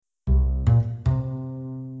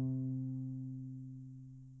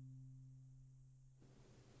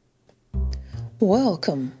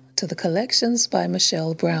Welcome to the Collections by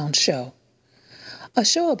Michelle Brown show, a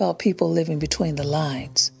show about people living between the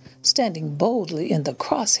lines, standing boldly in the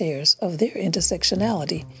crosshairs of their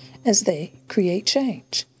intersectionality as they create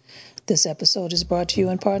change. This episode is brought to you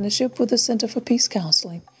in partnership with the Center for Peace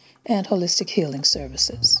Counseling and Holistic Healing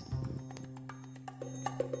Services.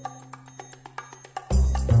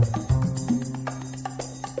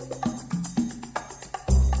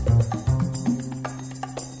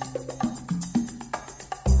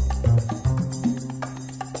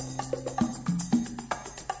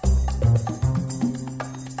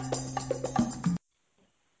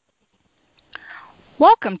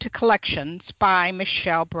 Welcome to Collections by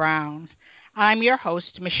Michelle Brown. I'm your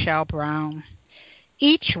host, Michelle Brown.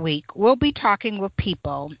 Each week, we'll be talking with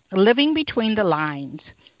people living between the lines,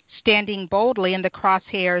 standing boldly in the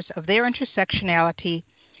crosshairs of their intersectionality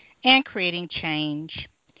and creating change.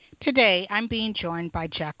 Today, I'm being joined by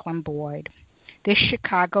Jacqueline Boyd. This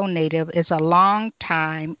Chicago native is a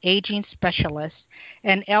long-time aging specialist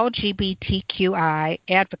and LGBTQI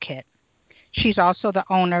advocate. She's also the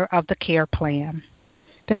owner of The Care Plan.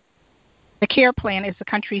 The Care Plan is the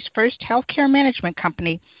country's first healthcare management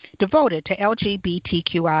company devoted to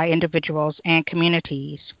LGBTQI individuals and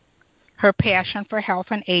communities. Her passion for health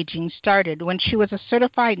and aging started when she was a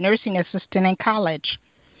certified nursing assistant in college.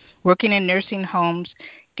 Working in nursing homes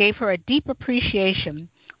gave her a deep appreciation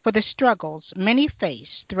for the struggles many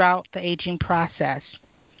face throughout the aging process.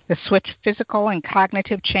 The swift physical and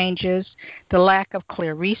cognitive changes, the lack of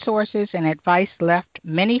clear resources, and advice left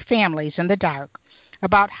many families in the dark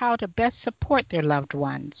about how to best support their loved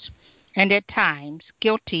ones, and at times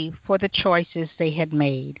guilty for the choices they had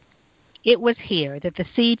made. It was here that the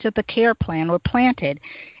seeds of the Care Plan were planted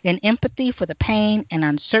in empathy for the pain and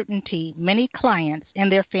uncertainty many clients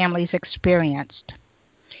and their families experienced.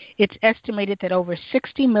 It's estimated that over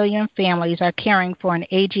 60 million families are caring for an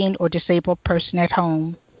aging or disabled person at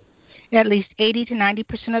home. At least 80 to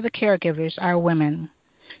 90% of the caregivers are women.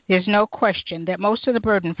 There's no question that most of the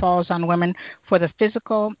burden falls on women for the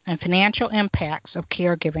physical and financial impacts of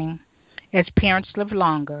caregiving. As parents live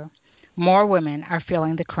longer, more women are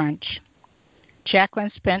feeling the crunch.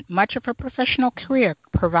 Jacqueline spent much of her professional career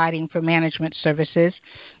providing for management services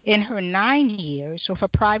in her 9 years with a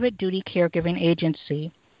private duty caregiving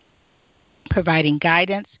agency, providing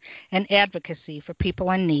guidance and advocacy for people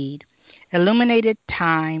in need, illuminated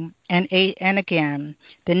time and again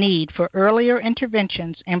the need for earlier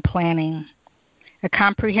interventions and planning. A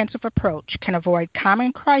comprehensive approach can avoid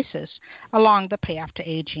common crises along the path to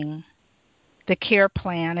aging. The Care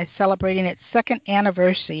Plan is celebrating its second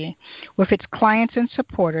anniversary with its clients and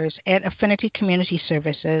supporters at Affinity Community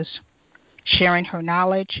Services, sharing her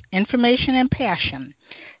knowledge, information, and passion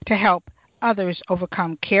to help others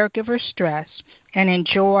overcome caregiver stress and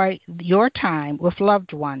enjoy your time with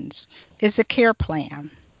loved ones is the Care Plan.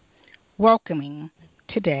 Welcoming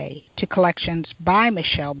today to Collections by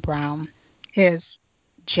Michelle Brown is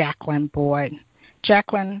Jacqueline Boyd.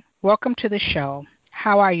 Jacqueline, welcome to the show.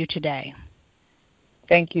 How are you today?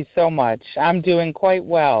 Thank you so much. I'm doing quite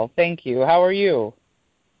well. Thank you. How are you?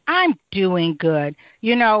 I'm doing good.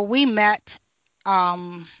 You know, we met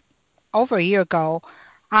over a year ago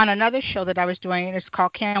on another show that I was doing. It's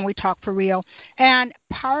called Can We Talk For Real? And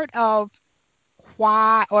part of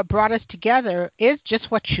what brought us together is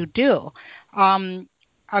just what you do.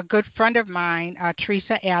 A good friend of mine,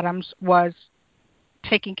 Teresa Adams, was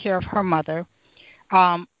taking care of her mother.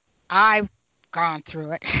 I've gone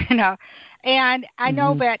through it, and I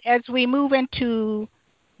know that as we move into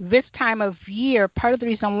this time of year, part of the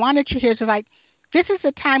reason I wanted you here is like, this is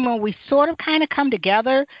a time when we sort of kind of come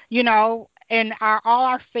together, and all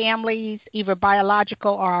our families, either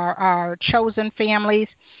biological or our chosen families.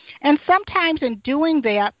 And sometimes in doing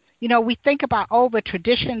that, we think about, the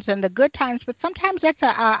traditions and the good times, but sometimes that's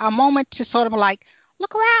a moment to sort of like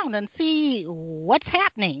look around and see what's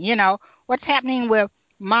happening, what's happening with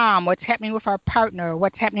mom, what's happening with our partner,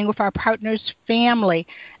 what's happening with our partner's family.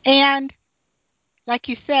 And like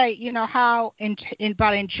you say, how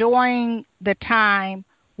about enjoying the time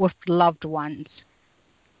with loved ones.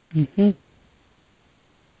 Mm-hmm.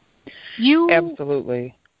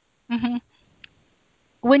 Absolutely. Mm-hmm.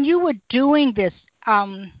 When you were doing this,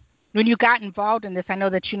 when you got involved in this, I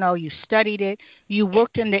know that you studied it, you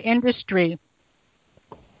worked in the industry.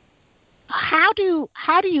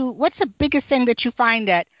 What's the biggest thing that you find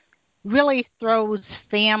that really throws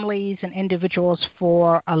families and individuals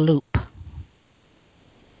for a loop?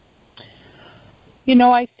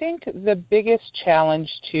 I think the biggest challenge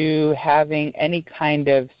to having any kind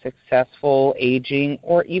of successful aging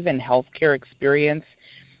or even healthcare experience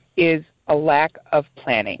is a lack of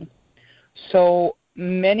planning. So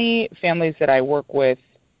many families that I work with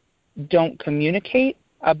don't communicate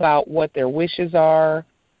about what their wishes are,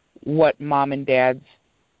 what mom and dad's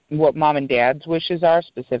wishes are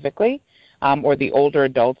specifically, or the older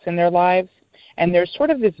adults in their lives. And there's sort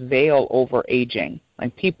of this veil over aging.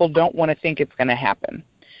 Like, people don't want to think it's going to happen.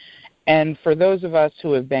 And for those of us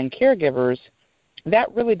who have been caregivers,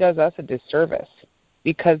 that really does us a disservice,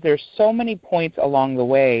 because there's so many points along the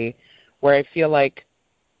way where I feel like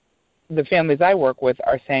the families I work with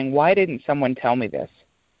are saying, why didn't someone tell me this?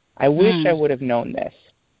 I wish I would have known this.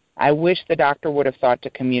 I wish the doctor would have thought to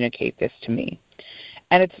communicate this to me.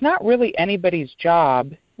 And it's not really anybody's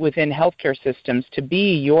job within healthcare systems to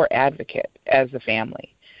be your advocate as a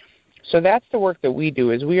family. So that's the work that we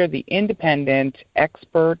do, is we are the independent,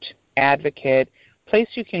 expert, advocate, place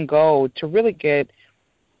you can go to really get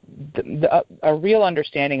a real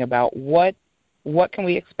understanding about what can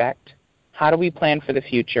we expect, how do we plan for the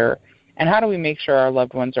future, and how do we make sure our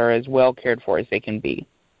loved ones are as well cared for as they can be.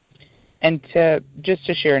 And just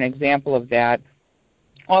to share an example of that,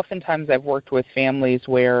 oftentimes I've worked with families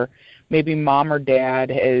where maybe mom or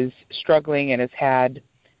dad is struggling and has had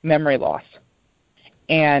memory loss,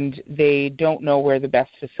 and they don't know where the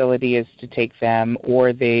best facility is to take them,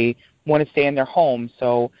 or they want to stay in their home.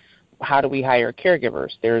 So how do we hire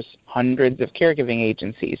caregivers? There's hundreds of caregiving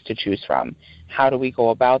agencies to choose from. How do we go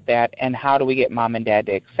about that, and how do we get mom and dad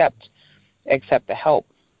to accept the help?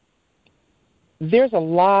 There's a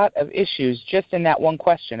lot of issues just in that one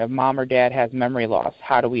question of mom or dad has memory loss.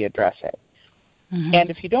 How do we address it? Mm-hmm. And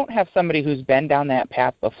if you don't have somebody who's been down that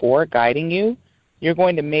path before guiding you, you're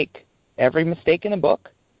going to make every mistake in the book,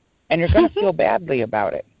 and you're going to feel badly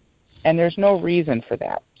about it. And there's no reason for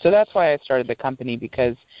that. So that's why I started the company,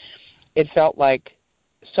 because it felt like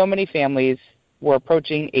so many families were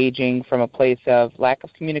approaching aging from a place of lack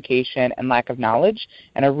of communication and lack of knowledge,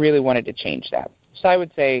 and I really wanted to change that. So I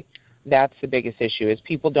would say that's the biggest issue, is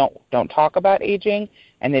people don't talk about aging,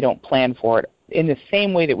 and they don't plan for it in the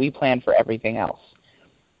same way that we plan for everything else.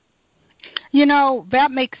 You know, that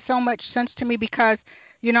makes so much sense to me, because,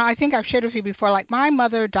 you know, I think I've shared with you before, like, my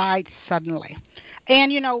mother died suddenly.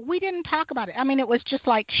 And, you know, we didn't talk about it. I mean, it was just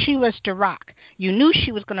like she was the rock. You knew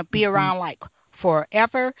she was going to be around, like,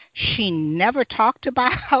 forever. She never talked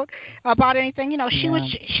about anything. You know,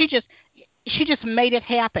 she just made it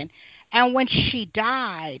happen. And when she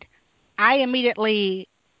died, I immediately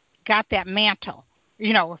got that mantle,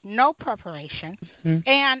 you know, with no preparation. Mm-hmm.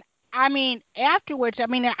 And, I mean, afterwards, I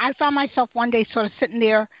mean, I found myself one day sort of sitting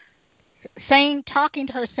there talking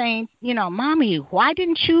to her, saying, you know, Mommy, why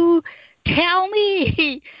didn't you tell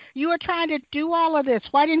me you were trying to do all of this?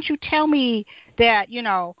 Why didn't you tell me that, you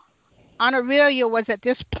know, Aurelia was at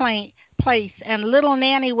this place, and little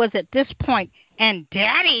Nanny was at this point, and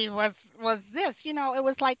Daddy was this? You know, it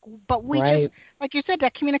was like, but we just, like you said,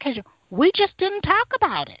 that communication, we just didn't talk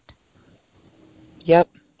about it. Yep.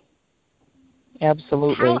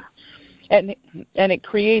 Absolutely. And it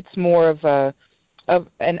creates more of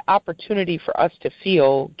an opportunity for us to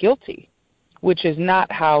feel guilty, which is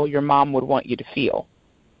not how your mom would want you to feel,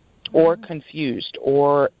 or confused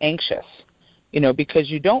or anxious, you know, because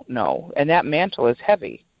you don't know, and that mantle is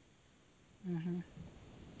heavy. Mm-hmm.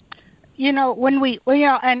 You know,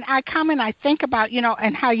 and I think about, you know,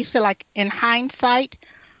 and how you feel like in hindsight,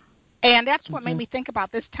 and that's what made me think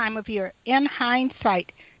about this time of year. In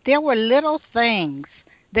hindsight, there were little things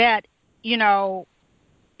that, you know,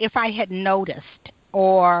 if I had noticed,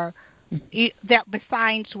 or that the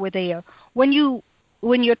signs were there. When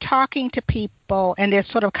you're talking to people and they're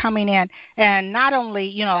sort of coming in, and not only,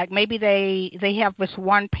 you know, like maybe they have this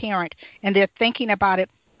one parent and they're thinking about it,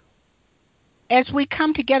 as we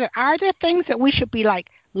come together, are there things that we should be like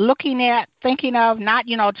looking at, thinking of, not,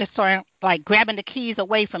 you know, just sort of like grabbing the keys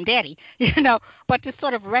away from Daddy, you know, but to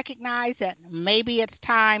sort of recognize that maybe it's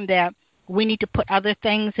time that we need to put other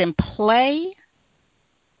things in play?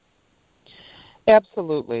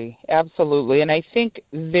 Absolutely, absolutely. And I think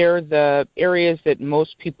they're the areas that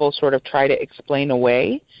most people sort of try to explain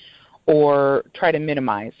away or try to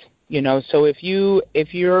minimize, you know. So if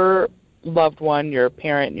your loved one, your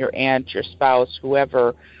parent, your aunt, your spouse,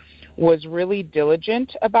 whoever, was really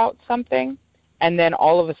diligent about something, and then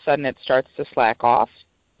all of a sudden it starts to slack off,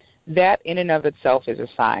 that in and of itself is a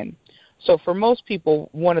sign. So for most people,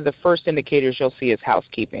 one of the first indicators you'll see is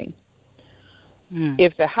housekeeping.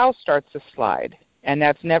 If the house starts to slide, and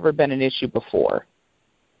that's never been an issue before,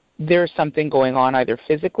 there's something going on either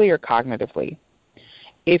physically or cognitively.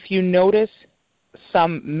 If you notice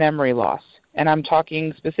some memory loss, and I'm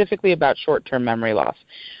talking specifically about short-term memory loss,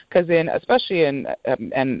 because especially in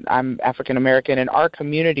I'm African American, in our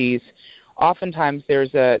communities, oftentimes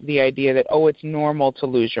there's the idea that, oh, it's normal to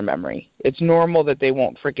lose your memory. It's normal that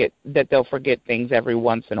they'll forget things every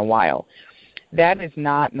once in a while. That is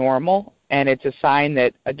not normal, and it's a sign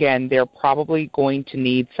that, again, they're probably going to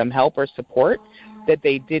need some help or support that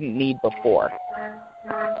they didn't need before.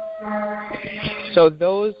 So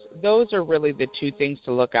those are really the two things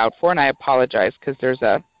to look out for, and I apologize because there's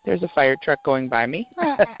a fire truck going by me.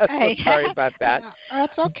 So sorry about that.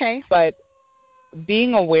 That's okay. But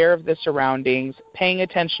being aware of the surroundings, paying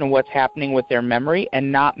attention to what's happening with their memory,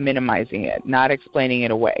 and not minimizing it, not explaining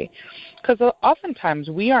it away. Because oftentimes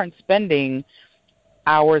we aren't spending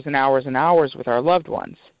hours and hours and hours with our loved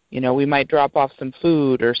ones. We might drop off some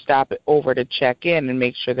food or stop over to check in and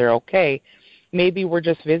make sure they're okay. Maybe we're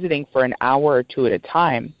just visiting for an hour or two at a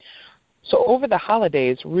time. So over the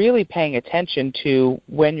holidays, really paying attention to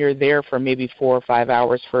when you're there for maybe 4 or 5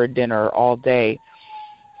 hours for a dinner all day,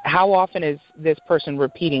 how often is this person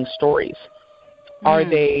repeating stories? Are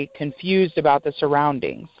they confused about the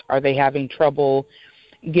surroundings? Are they having trouble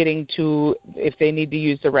getting to, if they need to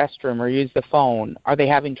use the restroom or use the phone, are they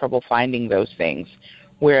having trouble finding those things?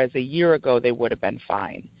 Whereas a year ago they would have been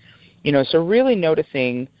fine. So really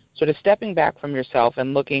noticing, sort of stepping back from yourself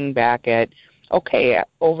and looking back at, okay,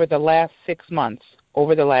 over the last 6 months,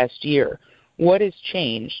 over the last year, what has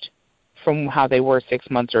changed from how they were 6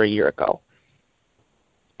 months or a year ago?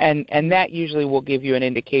 And that usually will give you an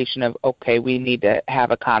indication of, okay, we need to have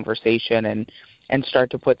a conversation and start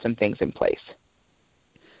to put some things in place.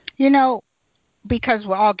 Because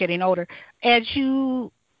we're all getting older, as you're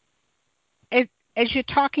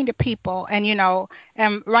talking to people, and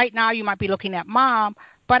right now you might be looking at mom,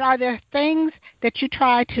 but are there things that you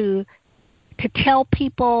try to tell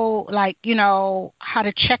people, like, how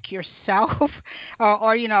to check yourself,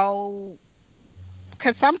 or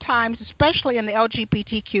because sometimes, especially in the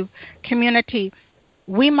LGBTQ community,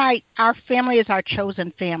 our family is our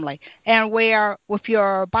chosen family. And where with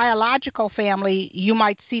your biological family, you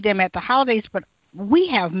might see them at the holidays, but we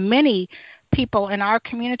have many people in our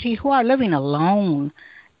community who are living alone.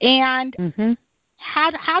 And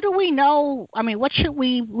how do we know, what should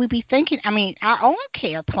we be thinking? Our own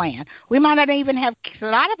care plan. We might not even have, a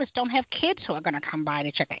lot of us don't have kids who are going to come by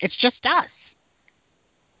to check it. It's just us.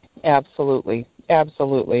 Absolutely.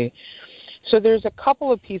 So there's a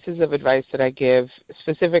couple of pieces of advice that I give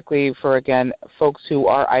specifically for, again, folks who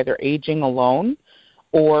are either aging alone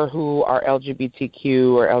or who are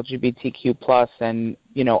LGBTQ or LGBTQ plus and,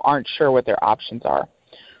 aren't sure what their options are.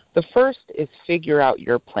 The first is figure out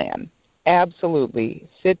your plan. Absolutely.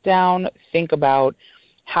 Sit down, think about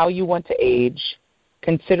how you want to age,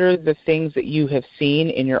 consider the things that you have seen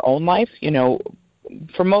in your own life.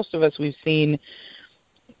 For most of us, we've seen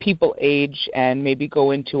people age and maybe go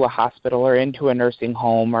into a hospital or into a nursing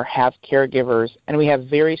home or have caregivers, and we have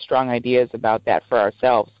very strong ideas about that for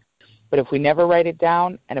ourselves. But if we never write it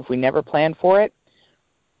down and if we never plan for it,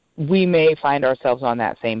 we may find ourselves on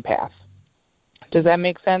that same path. Does that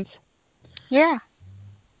make sense? Yeah.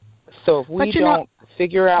 So if we don't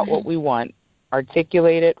figure out what we want,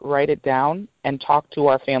 articulate it, write it down, and talk to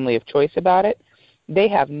our family of choice about it, they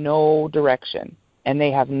have no direction and they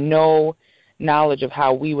have no knowledge of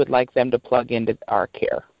how we would like them to plug into our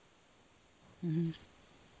care.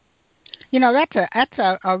 That's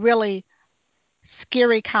a really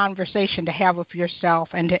scary conversation to have with yourself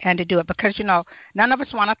and to do it, because none of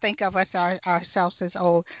us want to think of ourselves as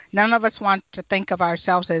old. None of us want to think of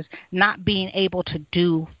ourselves as not being able to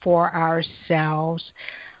do for ourselves.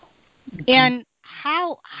 And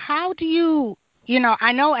how do you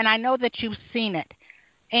I know that you've seen it,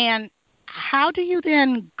 and how do you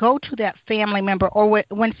then go to that family member, or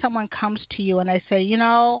when someone comes to you and they say,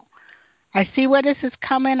 I see where this is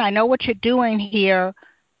coming, I know what you're doing here,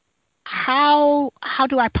 how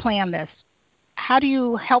do I plan this? How do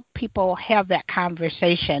you help people have that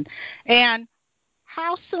conversation? And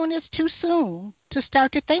how soon is too soon to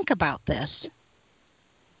start to think about this?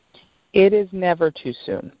 It is never too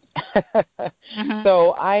soon.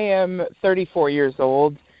 So I am 34 years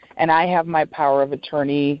old, and I have my power of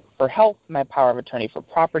attorney for health, my power of attorney for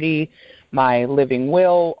property, my living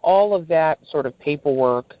will, all of that sort of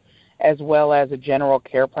paperwork, as well as a general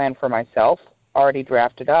care plan for myself, already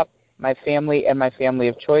drafted up. My family and my family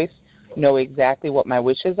of choice know exactly what my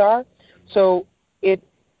wishes are. So it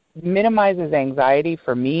minimizes anxiety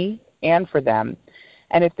for me and for them.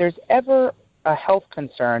 And if there's ever a health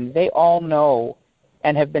concern, they all know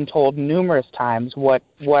and have been told numerous times what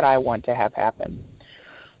I want to have happen.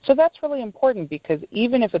 So that's really important, because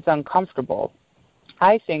even if it's uncomfortable,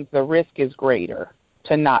 I think the risk is greater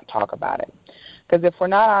to not talk about it. Because if we're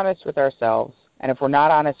not honest with ourselves, and if we're not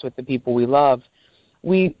honest with the people we love,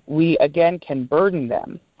 we again can burden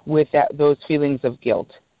them with those feelings of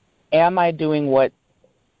guilt. Am I doing what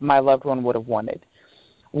my loved one would have wanted?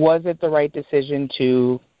 Was it the right decision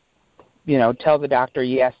to, tell the doctor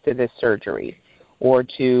yes to this surgery, or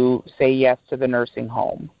to say yes to the nursing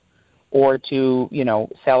home, or to,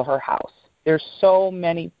 sell her house? There's so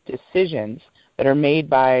many decisions that are made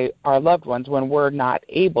by our loved ones when we're not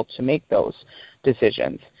able to make those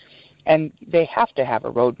decisions. And they have to have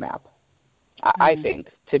a roadmap, I think,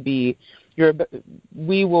 to be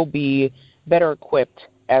we will be better equipped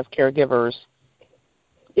as caregivers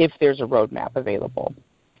if there's a roadmap available.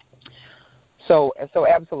 So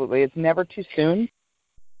absolutely, it's never too soon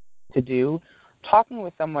to do. Talking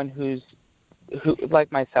with someone who,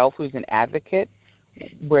 like myself, who's an advocate,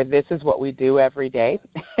 where this is what we do every day,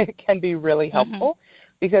 it can be really helpful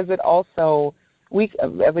because it also,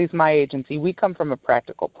 at least my agency, we come from a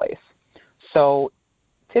practical place. So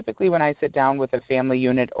typically when I sit down with a family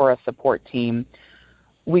unit or a support team,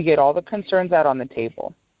 we get all the concerns out on the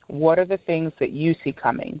table. What are the things that you see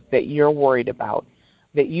coming, that you're worried about,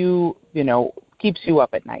 that keeps you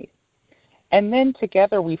up at night? And then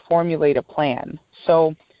together we formulate a plan.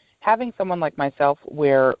 So having someone like myself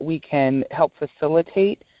where we can help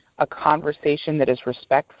facilitate a conversation that is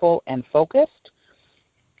respectful and focused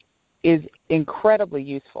is incredibly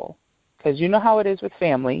useful, because you know how it is with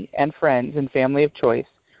family and friends and family of choice.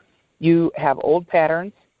 You have old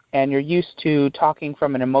patterns and you're used to talking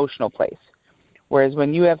from an emotional place. Whereas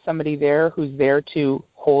when you have somebody there who's there to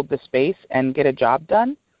hold the space and get a job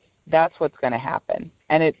done, that's what's going to happen.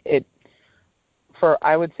 And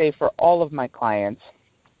I would say for all of my clients,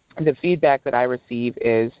 the feedback that I receive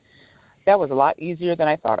is that was a lot easier than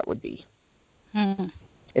I thought it would be.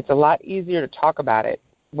 It's a lot easier to talk about it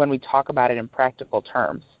when we talk about it in practical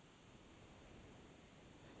terms.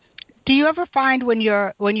 Do you ever find when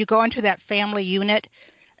you go into that family unit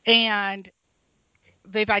and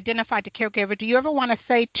they've identified the caregiver, do you ever want to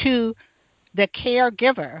say to the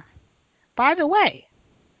caregiver, by the way,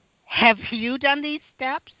 have you done these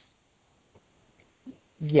steps?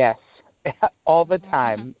 Yes, all the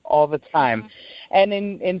time. And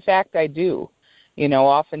in fact, I do.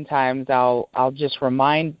 Oftentimes I'll just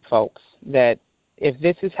remind folks that if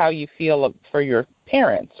this is how you feel for your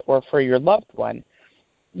parents or for your loved one,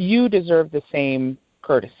 you deserve the same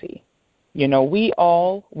courtesy. We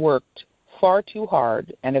all worked far too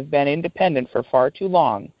hard and have been independent for far too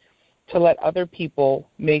long to let other people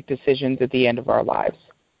make decisions at the end of our lives.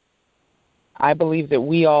 I believe that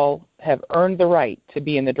we all have earned the right to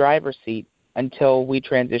be in the driver's seat until we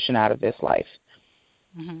transition out of this life.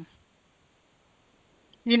 I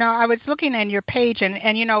was looking in your page, and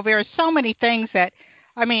there are so many things that,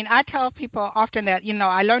 I tell people often that,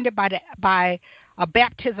 I learned it by a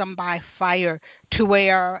baptism by fire to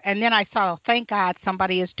where, and then I saw, thank God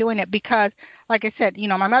somebody is doing it, because, like I said,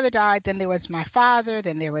 my mother died, then there was my father,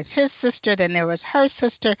 then there was his sister, then there was her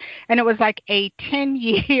sister, and it was like a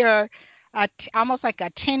 10-year, almost like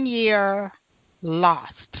a 10-year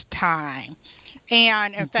lost time.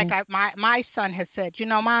 And in fact, my son has said,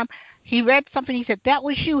 Mom, he read something. He said, that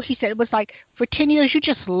was you. He said, it was like for 10 years, you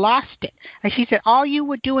just lost it. And she said, all you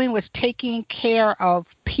were doing was taking care of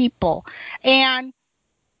people. And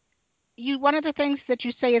one of the things that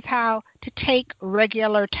you say is how to take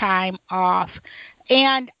regular time off.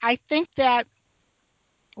 And I think that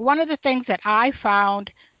one of the things that I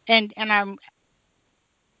found, and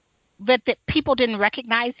that people didn't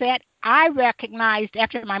recognize that, I recognized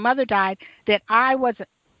after my mother died that I was,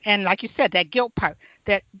 and like you said, that guilt part,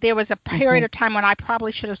 that there was a period of time when I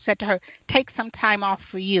probably should have said to her, take some time off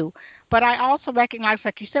for you. But I also recognized,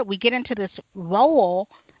 like you said, we get into this role,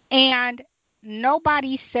 and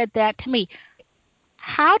nobody said that to me.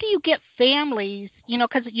 How do you get families,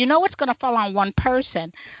 because it's going to fall on one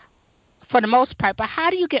person for the most part, but how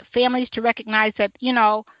do you get families to recognize that,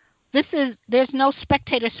 there's no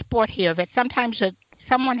spectator sport here, that sometimes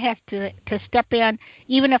someone has to step in,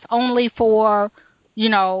 even if only for,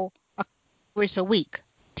 hours a week,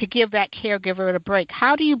 to give that caregiver a break?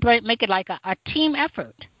 How do you make it like a team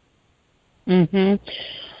effort?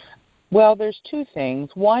 Well, there's two things.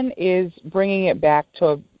 One is bringing it back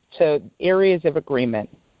to areas of agreement,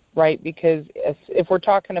 right? Because if we're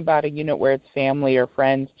talking about a unit where it's family or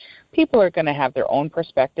friends, people are going to have their own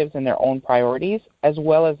perspectives and their own priorities as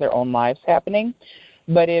well as their own lives happening.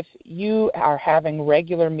 But if you are having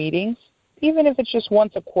regular meetings, even if it's just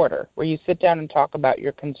once a quarter, where you sit down and talk about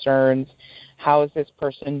your concerns, how is this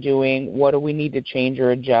person doing, what do we need to change or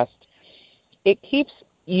adjust, it keeps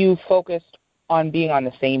you focused on being on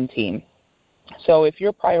the same team. So if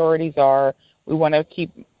your priorities are, we want to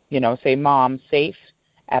keep, say, mom safe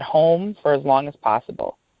at home for as long as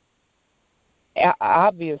possible.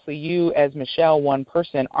 Obviously, you as Michelle, one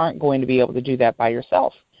person, aren't going to be able to do that by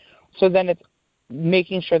yourself. So then it's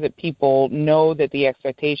making sure that people know that the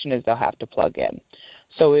expectation is they'll have to plug in.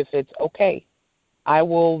 So if it's okay, I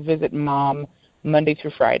will visit mom Monday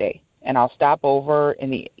through Friday, and I'll stop over in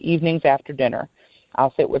the evenings after dinner.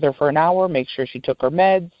 I'll sit with her for an hour, make sure she took her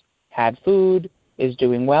meds, had food, is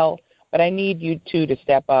doing well, but I need you two to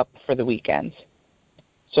step up for the weekends.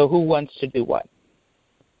 So who wants to do what?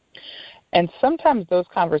 And sometimes those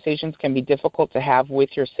conversations can be difficult to have with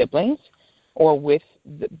your siblings or with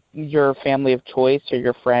your family of choice or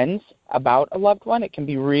your friends about a loved one. It can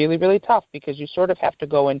be really, really tough because you sort of have to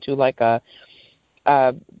go into like a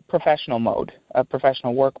professional mode, a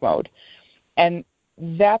professional work mode. And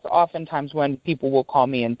that's oftentimes when people will call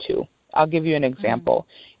me in too. I'll give you an example,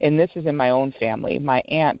 and this is in my own family. My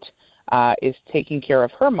aunt is taking care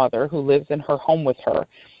of her mother who lives in her home with her.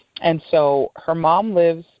 And so her mom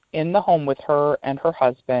lives in the home with her and her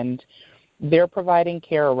husband. They're providing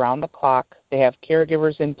care around the clock. They have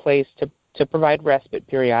caregivers in place to provide respite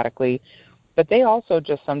periodically, but they also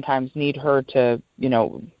just sometimes need her to,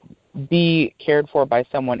 be cared for by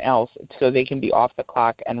someone else so they can be off the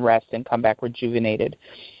clock and rest and come back rejuvenated.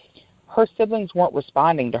 Her siblings weren't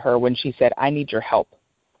responding to her when she said, I need your help.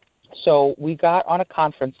 So we got on a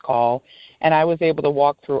conference call, and I was able to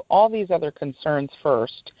walk through all these other concerns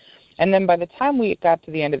first. And then by the time we got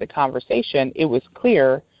to the end of the conversation, it was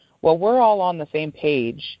clear, well, we're all on the same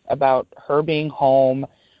page about her being home,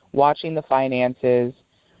 watching the finances,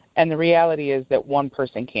 and the reality is that one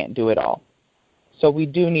person can't do it all. So we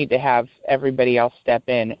do need to have everybody else step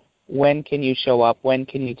in. When can you show up? When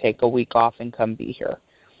can you take a week off and come be here?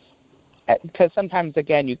 Because sometimes,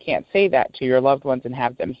 again, you can't say that to your loved ones and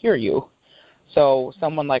have them hear you. So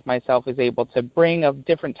someone like myself is able to bring a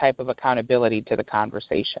different type of accountability to the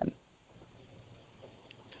conversation.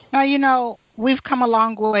 Now, we've come a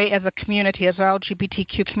long way as a community, as an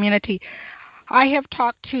LGBTQ community. I have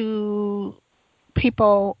talked to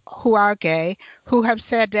people who are gay who have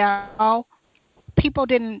said that people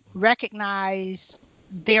didn't recognize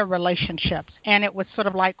their relationships. And it was sort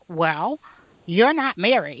of like, well, you're not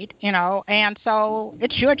married, and so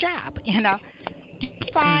it's your job, Do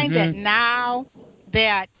you find that now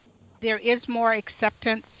that there is more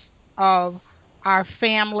acceptance of our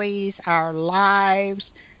families, our lives,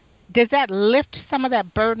 does that lift some of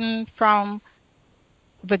that burden from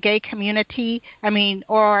the gay community?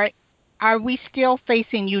 Or are we still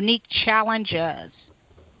facing unique challenges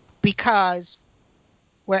because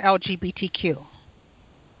we're LGBTQ?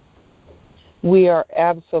 We are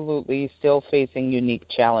absolutely still facing unique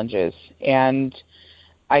challenges, and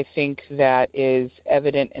I think that is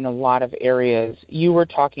evident in a lot of areas. You were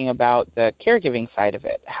talking about the caregiving side of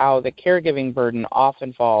it, how the caregiving burden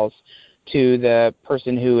often falls to the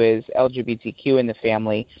person who is LGBTQ in the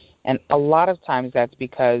family, and a lot of times that's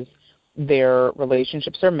because their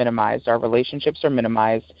relationships are minimized, our relationships are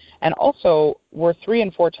minimized, and also we're 3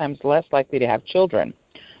 and 4 times less likely to have children.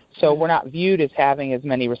 So we're not viewed as having as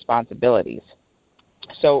many responsibilities.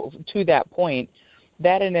 So to that point,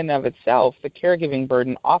 that in and of itself, the caregiving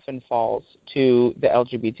burden often falls to the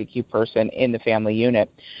LGBTQ person in the family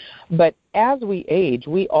unit. But as we age,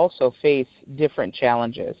 we also face different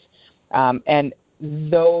challenges. And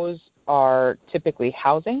those are typically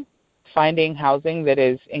housing, finding housing that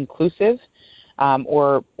is inclusive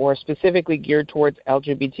or specifically geared towards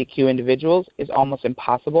LGBTQ individuals is almost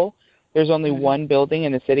impossible. There's only one building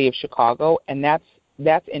in the city of Chicago, and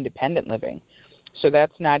that's independent living. So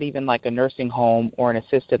that's not even like a nursing home or an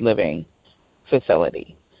assisted living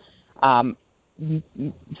facility.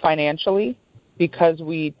 Financially, because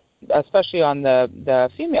we, especially on the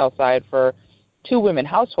female side, for 2 women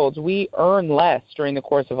households, we earn less during the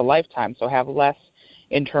course of a lifetime, so have less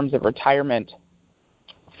in terms of retirement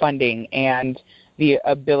funding and the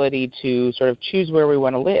ability to sort of choose where we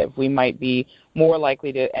want to live. We might be more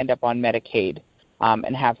likely to end up on Medicaid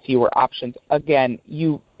and have fewer options, again,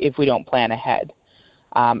 if we don't plan ahead.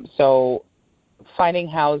 So finding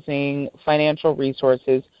housing, financial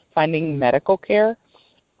resources, finding medical care,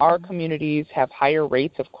 our communities have higher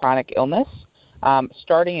rates of chronic illness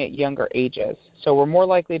starting at younger ages. So we're more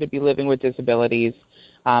likely to be living with disabilities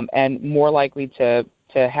and more likely to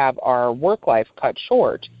have our work life cut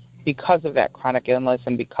short because of that chronic illness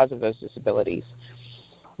and because of those disabilities.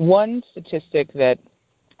 One statistic that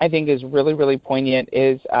I think is really, really poignant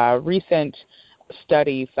is a recent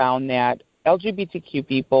study found that LGBTQ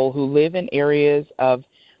people who live in areas of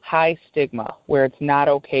high stigma, where it's not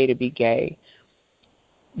okay to be gay,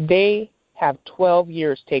 they have 12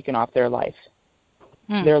 years taken off their life.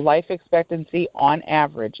 Their life expectancy on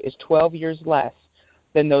average is 12 years less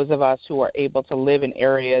than those of us who are able to live in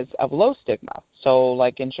areas of low stigma. So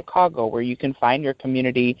like in Chicago, where you can find your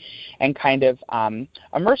community and kind of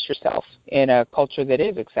immerse yourself in a culture that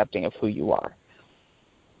is accepting of who you are.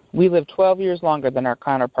 We live 12 years longer than our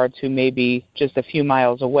counterparts who may be just a few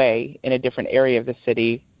miles away in a different area of the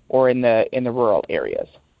city or in the rural areas.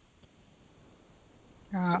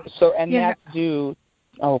 That's due.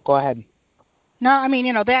 Oh, go ahead. No, I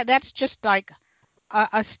mean, that's just like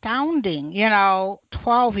astounding.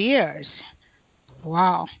 12 years.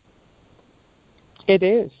 Wow. It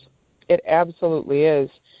is. It absolutely is.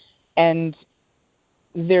 And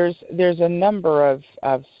there's a number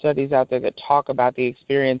of studies out there that talk about the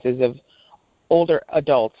experiences of older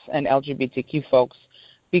adults and LGBTQ folks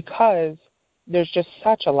because there's just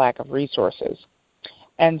such a lack of resources.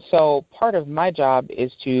 And so part of my job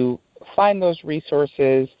is to find those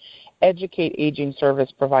resources, educate aging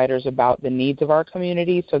service providers about the needs of our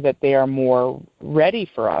community so that they are more ready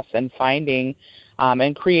for us and finding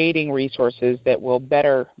and creating resources that will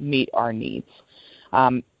better meet our needs.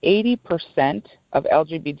 80% of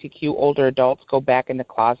LGBTQ older adults go back in the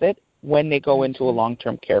closet when they go into a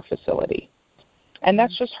long-term care facility. And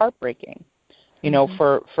that's just heartbreaking,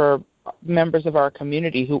 for members of our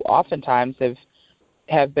community who oftentimes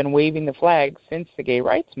have been waving the flag since the gay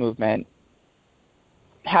rights movement,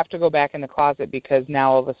 have to go back in the closet because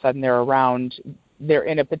now all of a sudden they're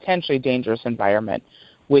in a potentially dangerous environment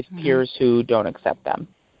with peers who don't accept them.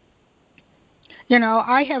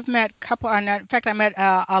 I have met in fact, I met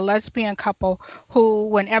a lesbian couple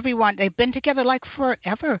who, they've been together like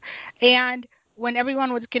forever, and when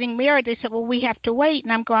everyone was getting married, they said, well, we have to wait,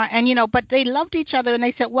 and I'm going, and but they loved each other, and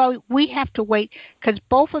they said, well, we have to wait because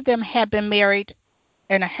both of them had been married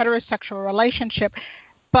in a heterosexual relationship,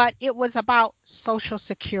 but it was about Social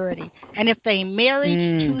Security, and if they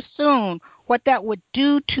married too soon, what that would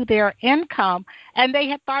do to their income, and they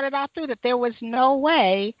had thought it all through that there was no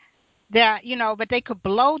way that, but they could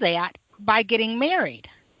blow that by getting married.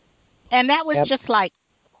 And that was just like,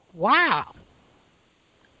 wow.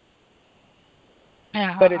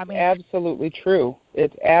 Yeah, but it's absolutely true.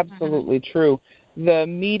 It's absolutely true. The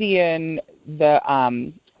median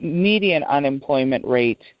unemployment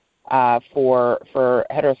rate for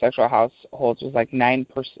heterosexual households was like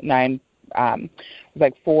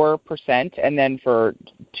 4%, and then for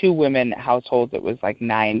two women households it was like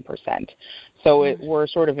 9%. So we're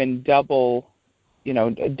sort of in doubling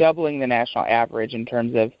the national average in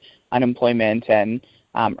terms of unemployment and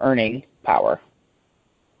earning power.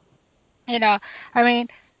 There's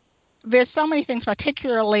so many things,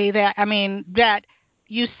 particularly that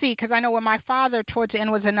you see, because I know when my father towards the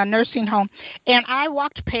end was in a nursing home, and I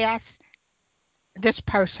walked past this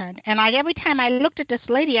person, and every time I looked at this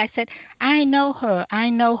lady, I said, I know her,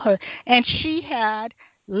 and she had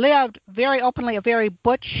lived very openly a very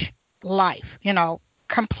butch life,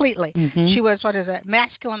 completely. She was,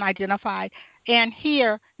 masculine identified, and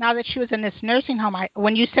here, now that she was in this nursing home,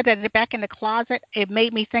 when you said that back in the closet, it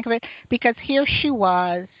made me think of it, because here she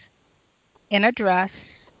was in a dress,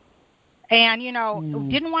 and,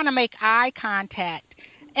 didn't want to make eye contact,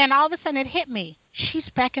 and all of a sudden it hit me, she's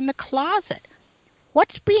back in the closet. What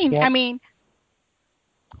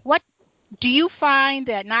do you find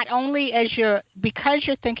that not only because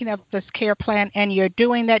you're thinking of this care plan and you're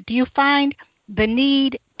doing that, do you find the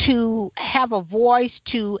need to have a voice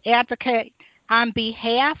to advocate on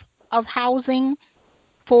behalf of housing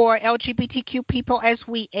for LGBTQ people as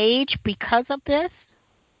we age because of this?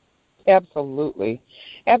 Absolutely,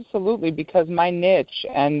 because my niche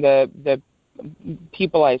and the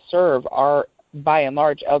people I serve are by and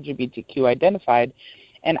large LGBTQ identified,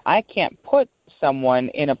 and I can't put someone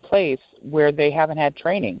in a place where they haven't had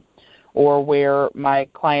training or where my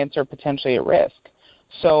clients are potentially at risk.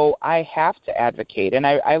 So I have to advocate, and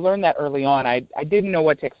I learned that early on. I didn't know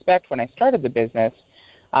what to expect when I started the business,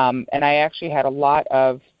 and I actually had a lot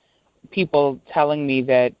of people telling me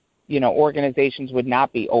that organizations would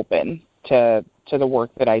not be open to the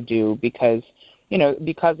work that I do because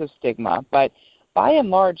of stigma. But by and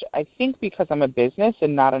large, I think because I'm a business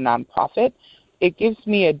and not a nonprofit, it gives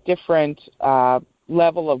me a different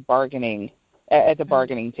level of bargaining at the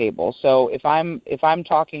bargaining table. So if I'm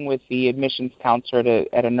talking with the admissions counselor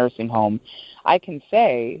at a nursing home, I can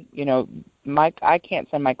say, I can't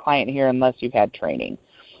send my client here unless you've had training,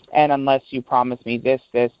 and unless you promise me this,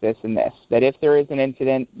 and this. That if there is an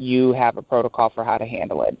incident, you have a protocol for how to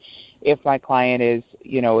handle it. If my client is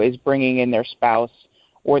bringing in their spouse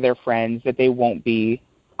or their friends, that they won't be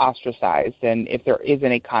ostracized, and if there is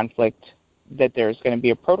any conflict, that there's going to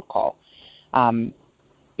be a protocol.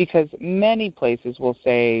 because many places will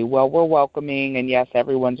say, well, we're welcoming, and yes,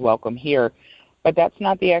 everyone's welcome here, but that's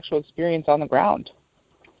not the actual experience on the ground.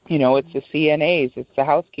 It's the CNAs, it's the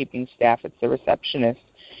housekeeping staff, it's the receptionist,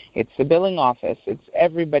 it's the billing office, it's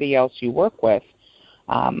everybody else you work with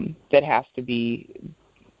that has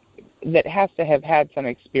to have had some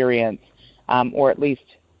experience or at least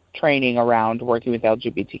training around working with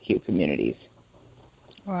LGBTQ communities.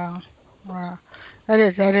 Wow. That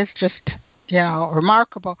is just,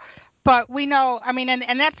 remarkable. But we know,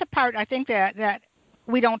 and that's a part I think that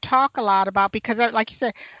we don't talk a lot about, because like you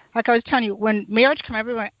said, like I was telling you, when marriage comes,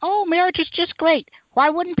 everyone, marriage is just great. Why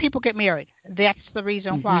wouldn't people get married? That's the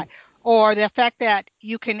reason why. Or the fact that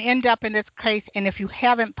you can end up in this case, and if you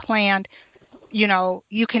haven't planned, you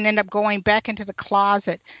can end up going back into the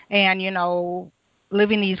closet and,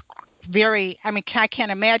 living these I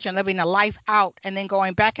can't imagine living a life out and then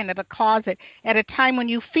going back into the closet at a time when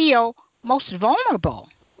you feel most vulnerable.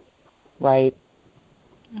 Right.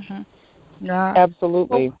 Yeah.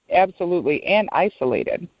 Absolutely, and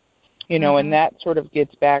isolated. And that sort of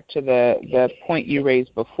gets back to the point you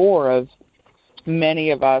raised before of many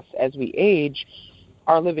of us as we age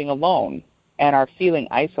are living alone and are feeling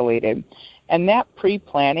isolated. And that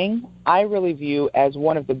pre-planning, I really view as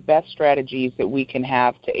one of the best strategies that we can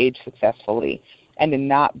have to age successfully and to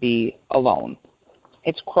not be alone.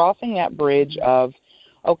 It's crossing that bridge of,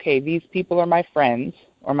 okay, these people are my friends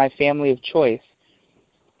or my family of choice,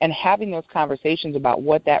 and having those conversations about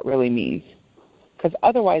what that really means. Because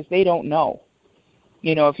otherwise they don't know.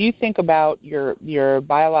 If you think about your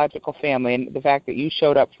biological family and the fact that you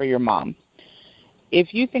showed up for your mom,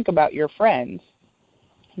 if you think about your friends,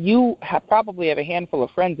 you probably have a handful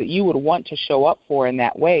of friends that you would want to show up for in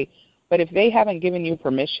that way. But if they haven't given you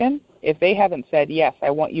permission, if they haven't said, yes,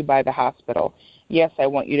 I want you by the hospital, yes, I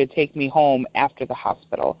want you to take me home after the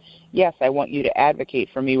hospital, yes, I want you to advocate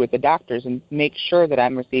for me with the doctors and make sure that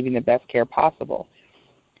I'm receiving the best care possible,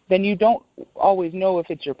 then you don't always know if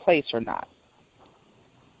it's your place or not.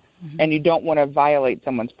 And you don't want to violate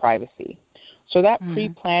someone's privacy. So that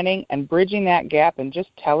pre-planning and bridging that gap and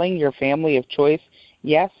just telling your family of choice,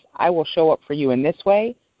 yes, I will show up for you in this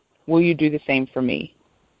way. Will you do the same for me?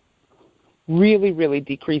 Really, really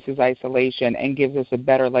decreases isolation and gives us a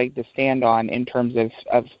better leg to stand on in terms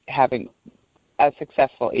of having a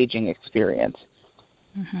successful aging experience.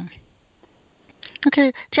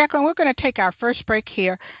 Okay, Jacqueline, we're going to take our first break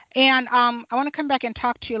here, and I want to come back and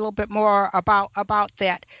talk to you a little bit more about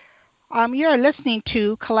that. You're listening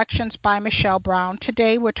to Collections by Michelle Brown.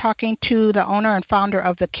 Today we're talking to the owner and founder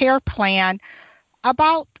of the Care Plan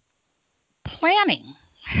about planning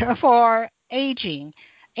for aging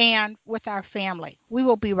and with our family. We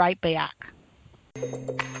will be right back.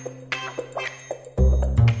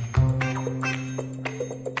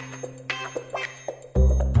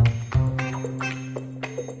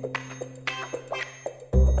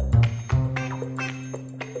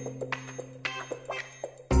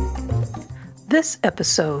 This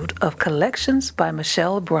episode of Collections by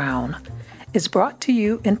Michelle Brown is brought to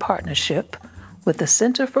you in partnership with the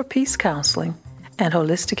Center for Peace Counseling and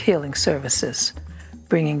Holistic Healing Services,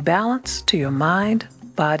 bringing balance to your mind,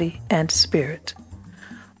 body, and spirit.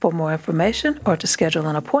 For more information or to schedule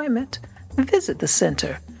an appointment, visit the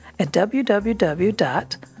center at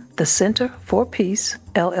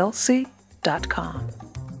www.thecenterforpeacellc.com.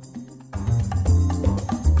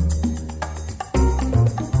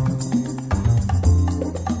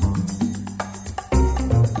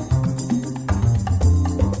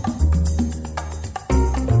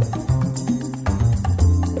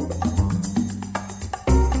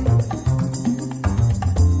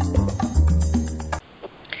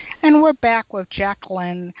 And we're back with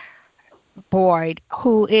Jacqueline Boyd,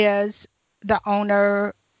 who is the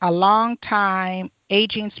owner, a long-time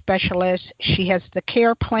aging specialist. She has the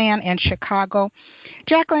Care Plan in Chicago.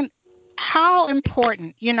 Jacqueline, how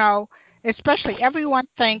important, especially everyone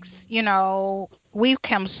thinks, we've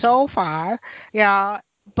come so far,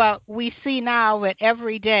 but we see now that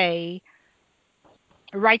every day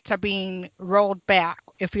rights are being rolled back.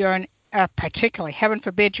 If you're particularly, heaven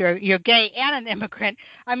forbid, you're gay and an immigrant.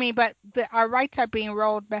 But our rights are being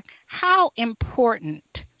rolled back. How important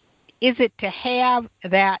is it to have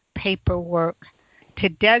that paperwork to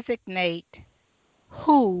designate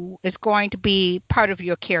who is going to be part of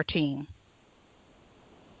your care team?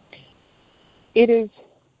 It is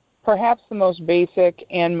perhaps the most basic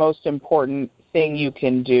and most important thing you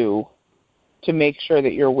can do to make sure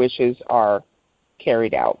that your wishes are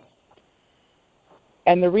carried out.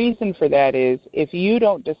 And the reason for that is if you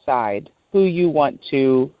don't decide who you want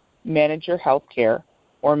to manage your health care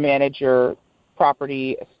or manage your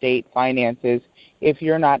property, estate, finances, if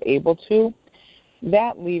you're not able to,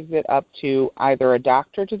 that leaves it up to either a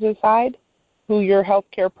doctor to decide who your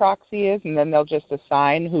healthcare proxy is, and then they'll just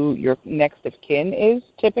assign who your next of kin is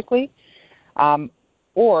typically,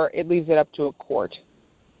 or it leaves it up to a court.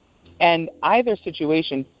 And either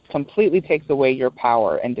situation completely takes away your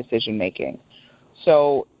power and decision-making.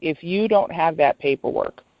 So if you don't have that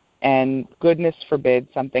paperwork, and goodness forbid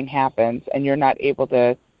something happens and you're not able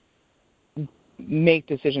to make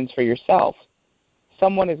decisions for yourself,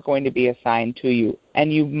 someone is going to be assigned to you,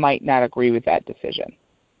 and you might not agree with that decision.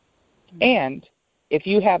 And if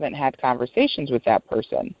you haven't had conversations with that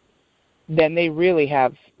person, then they really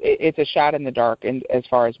have, it's a shot in the dark as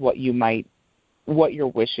far as what your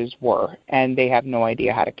wishes were, and they have no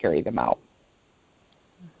idea how to carry them out.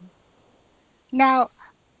 Now,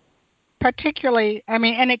 particularly, I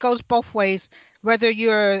mean, and it goes both ways, when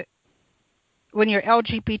you're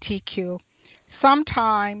LGBTQ,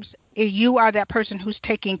 sometimes you are that person who's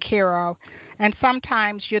taken care of, and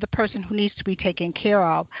sometimes you're the person who needs to be taken care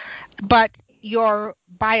of. But your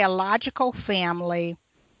biological family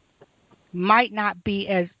might not be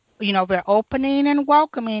as, they're opening and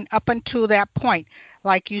welcoming up until that point.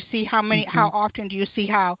 Like you see how often do you see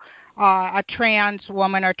how a trans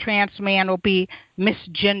woman or trans man will be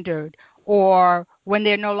misgendered, or when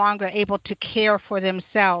they're no longer able to care for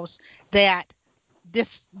themselves, that this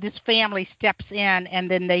family steps in and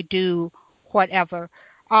then they do whatever.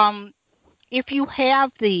 If you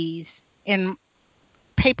have these in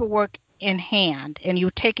paperwork in hand and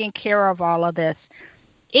you're taking care of all of this,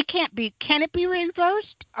 can it be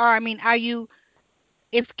reversed? Or, I mean,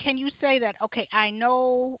 can you say that, okay, I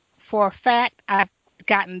know for a fact I've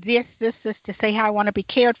gotten this to say how I want to be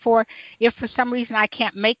cared for. If for some reason I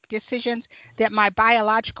can't make decisions, that my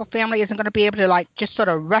biological family isn't going to be able to just sort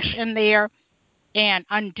of rush in there and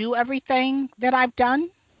undo everything that I've done?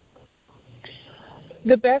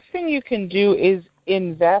 The best thing you can do is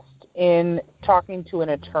invest in talking to an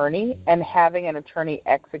attorney and having an attorney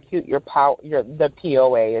execute the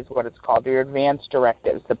POA is what it's called, your advance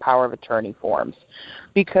directives, the power of attorney forms,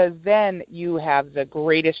 because then you have the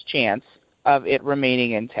greatest chance of it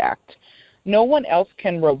remaining intact. No one else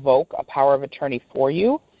can revoke a power of attorney for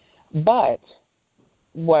you, but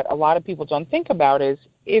what a lot of people don't think about is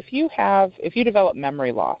if you develop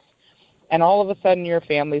memory loss and all of a sudden your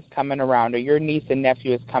family's coming around or your niece and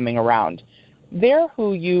nephew is coming around, they're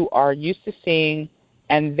who you are used to seeing,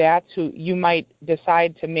 and that's who you might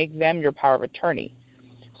decide to make them your power of attorney.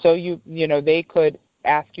 So they could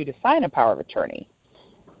ask you to sign a power of attorney.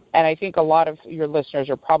 And I think a lot of your listeners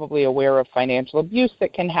are probably aware of financial abuse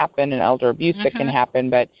that can happen and elder abuse that can happen.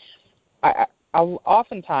 But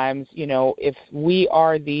oftentimes, if we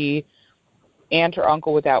are the aunt or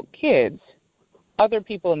uncle without kids, other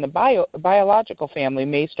people in the biological family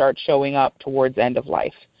may start showing up towards end of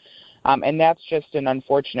life. And that's just an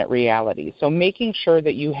unfortunate reality. So making sure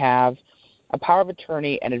that you have a power of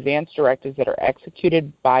attorney and advance directives that are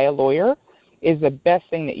executed by a lawyer is the best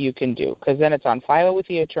thing that you can do, because then it's on file with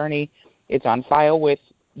the attorney, it's on file with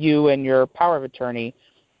you and your power of attorney,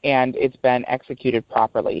 and it's been executed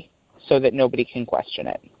properly so that nobody can question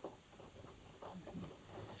it.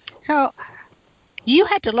 So you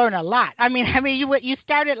had to learn a lot. I mean, you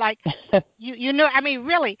started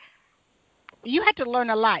really, you had to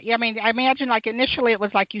learn a lot. I mean, I imagine initially it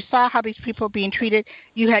was you saw how these people were being treated.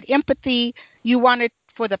 You had empathy. You wanted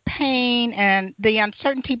for the pain and the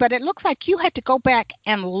uncertainty, but it looks like you had to go back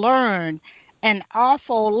and learn an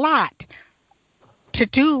awful lot to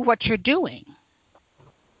do what you're doing.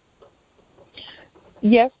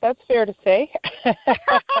 Yes, that's fair to say.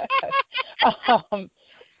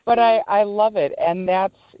 But I love it, and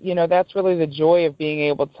that's really the joy of being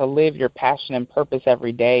able to live your passion and purpose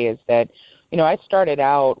every day, is that I started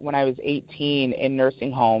out when I was 18 in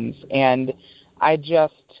nursing homes, and I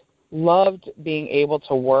just loved being able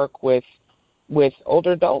to work with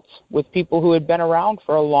older adults, with people who had been around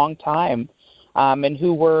for a long time, and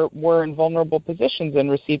who were in vulnerable positions and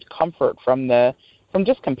received comfort from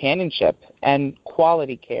just companionship and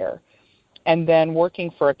quality care. And then working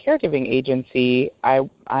for a caregiving agency,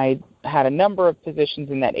 I had a number of positions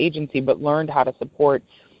in that agency, but learned how to support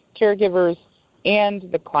caregivers and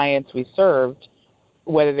the clients we served,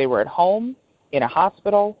 whether they were at home, in a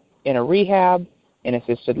hospital, in a rehab, in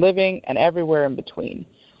assisted living, and everywhere in between.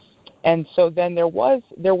 And so then there was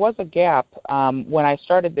a gap when I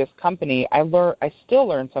started this company. I still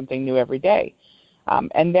learn something new every day,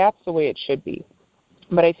 and that's the way it should be.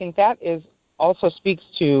 But I think that also speaks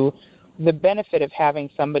to the benefit of having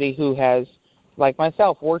somebody who has, like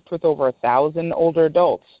myself, worked with over 1,000 older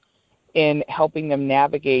adults in helping them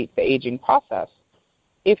navigate the aging process.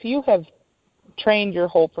 If you have trained your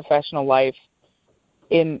whole professional life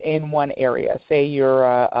in one area, say you're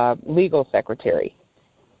a legal secretary,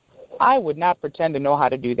 I would not pretend to know how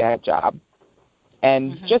to do that job.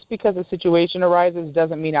 And just because a situation arises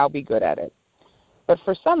doesn't mean I'll be good at it. But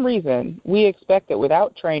for some reason, we expect that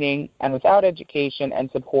without training and without education and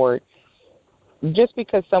support, just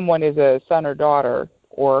because someone is a son or daughter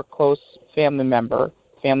or a close family member,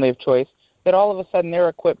 family of choice, that all of a sudden they're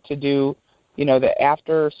equipped to do, the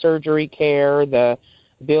after surgery care, the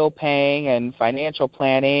bill paying and financial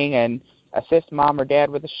planning and assist mom or dad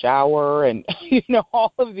with a shower and,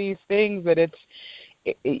 all of these things that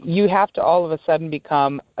you have to all of a sudden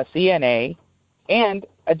become a CNA and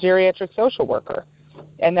a geriatric social worker.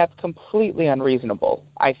 And that's completely unreasonable,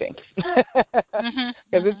 I think, because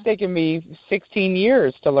it's taken me 16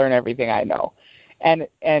 years to learn everything I know.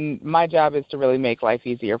 And my job is to really make life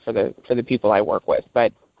easier for the people I work with.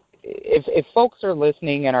 But if folks are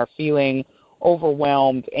listening and are feeling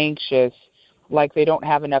overwhelmed, anxious, like they don't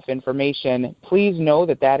have enough information, please know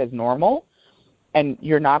that is normal and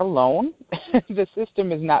you're not alone. The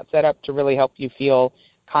system is not set up to really help you feel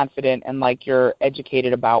confident and like you're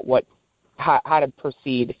educated about how to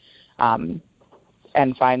proceed and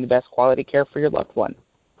find the best quality care for your loved one.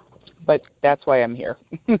 But that's why I'm here.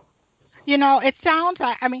 It sounds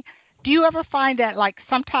like, do you ever find that, like,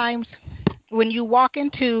 sometimes when you walk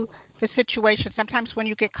into the situation, sometimes when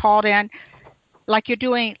you get called in, like you're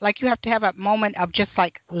doing, like you have to have a moment of just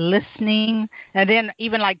like listening, and then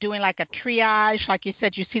even like doing like a triage, like you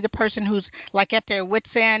said, you see the person who's like at their wit's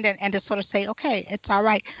end and to sort of say, okay, it's all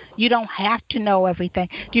right. You don't have to know everything.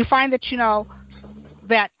 Do you find that,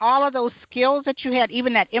 that all of those skills that you had,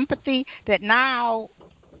 even that empathy, that now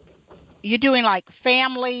you're doing like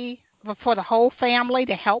family, for the whole family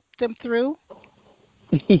to help them through?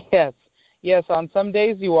 Yes, on some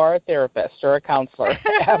days you are a therapist or a counselor.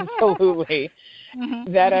 Absolutely.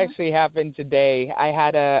 That actually happened today. I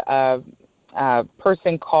had a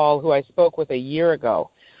person call who I spoke with a year ago,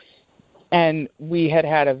 and we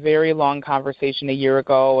had a very long conversation a year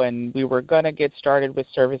ago, and we were going to get started with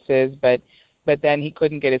services, but then he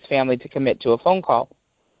couldn't get his family to commit to a phone call.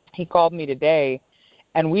 He called me today,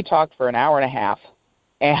 and we talked for an hour and a half,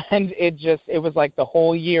 and it was like the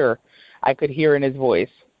whole year I could hear in his voice.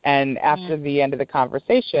 And after the end of the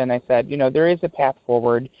conversation, I said, there is a path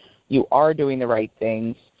forward. You are doing the right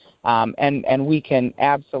things, and we can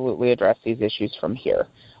absolutely address these issues from here.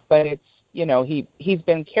 But it's, he's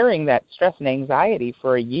been carrying that stress and anxiety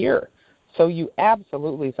for a year. So you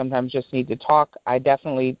absolutely sometimes just need to talk. I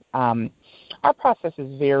definitely, our process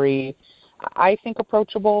is very, I think,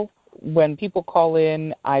 approachable. When people call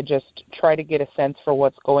in, I just try to get a sense for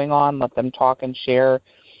what's going on, let them talk and share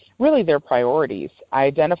really their priorities. I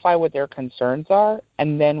identify what their concerns are,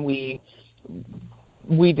 and then we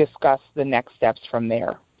discuss the next steps from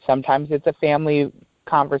there. Sometimes it's a family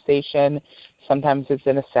conversation. Sometimes it's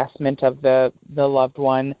an assessment of the loved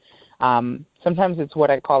one. Sometimes it's what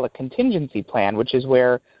I call a contingency plan, which is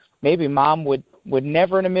where maybe mom would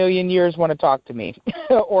never in a million years want to talk to me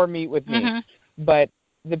or meet with me. But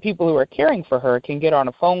the people who are caring for her can get on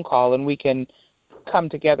a phone call, and we can come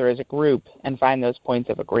together as a group and find those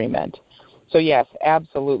points of agreement. So yes,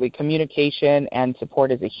 absolutely, communication and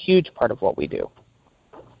support is a huge part of what we do.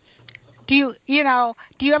 Do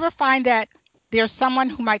you ever find that there's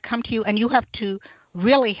someone who might come to you and you have to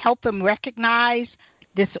really help them recognize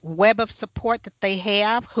this web of support that they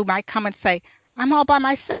have, who might come and say, I'm all by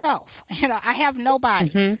myself. I have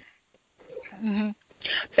nobody.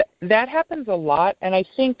 That happens a lot, and I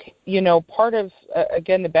think, part of,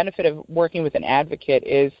 again, the benefit of working with an advocate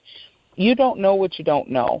is you don't know what you don't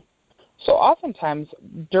know. So oftentimes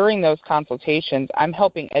during those consultations, I'm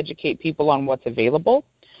helping educate people on what's available.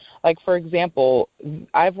 Like, for example,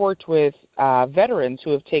 I've worked with veterans who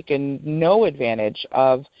have taken no advantage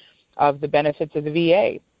of the benefits of the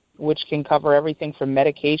VA, which can cover everything from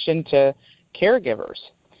medication to caregivers.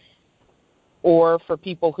 Or for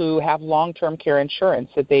people who have long-term care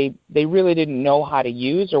insurance that they really didn't know how to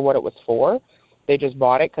use or what it was for. They just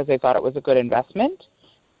bought it because they thought it was a good investment.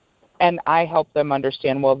 And I help them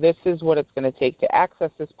understand, well, this is what it's going to take to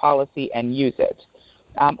access this policy and use it.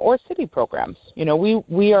 Or city programs.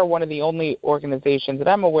 We are one of the only organizations that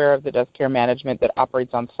I'm aware of that does care management that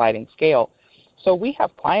operates on sliding scale. So we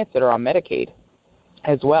have clients that are on Medicaid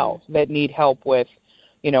as well that need help with,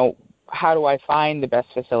 how do I find the best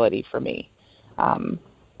facility for me?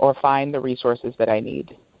 Or find the resources that I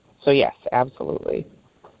need. So yes, absolutely.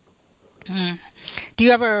 Do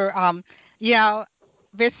you ever,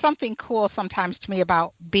 there's something cool sometimes to me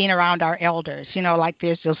about being around our elders. Like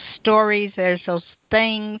there's those stories, there's those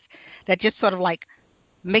things that just sort of like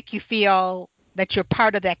make you feel that you're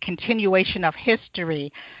part of that continuation of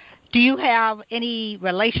history. Do you have any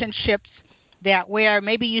relationships that where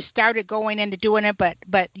maybe you started going into doing it,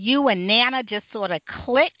 but you and Nana just sort of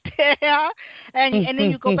clicked, and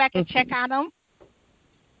then you go back and check on them?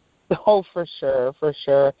 Oh, for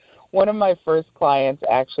sure. One of my first clients,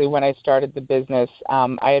 actually, when I started the business,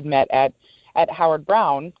 I had met at Howard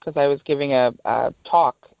Brown because I was giving a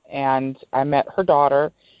talk, and I met her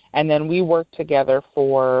daughter, and then we worked together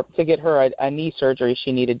to get her a knee surgery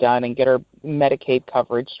she needed done and get her Medicaid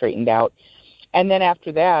coverage straightened out. And then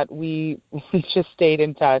after that, we just stayed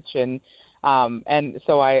in touch, and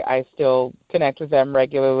so I still connect with them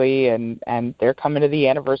regularly, and they're coming to the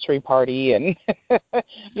anniversary party, and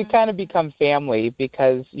you kind of become family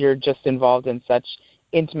because you're just involved in such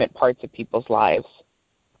intimate parts of people's lives.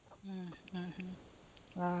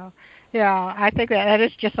 Wow. Yeah, I think that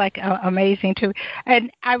is just like amazing too.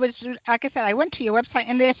 And I was, like I said, I went to your website,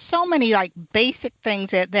 and there's so many like basic things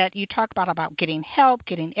that you talk about getting help,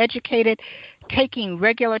 getting educated, taking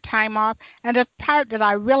regular time off. And the part that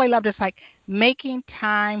I really loved is like making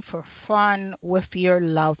time for fun with your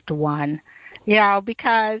loved one.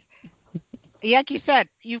 Because like you said,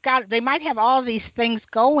 they might have all these things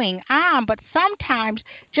going on, but sometimes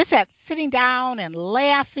just that sitting down and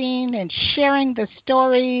laughing and sharing the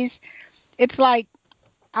stories, it's like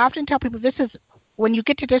I often tell people this is when you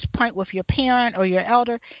get to this point with your parent or your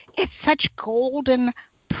elder, it's such golden,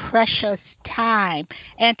 precious time,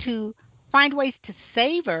 and to find ways to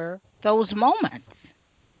savor those moments.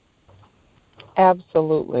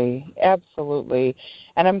 Absolutely.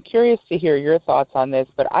 And I'm curious to hear your thoughts on this,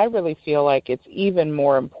 but I really feel like it's even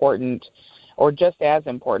more important, or just as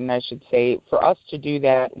important, I should say, for us to do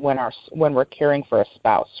that when we're caring for a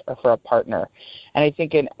spouse or for a partner. And I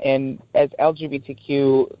think in as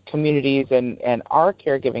LGBTQ communities and our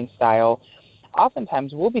caregiving style,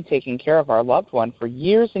 oftentimes we'll be taking care of our loved one for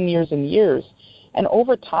years and years and years. And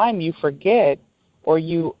over time you forget, or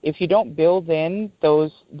if you don't build in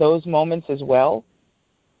those moments as well,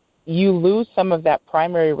 you lose some of that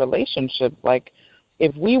primary relationship. Like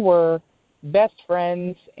if we were best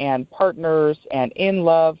friends and partners and in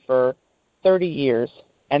love for 30 years,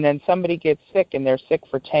 and then somebody gets sick and they're sick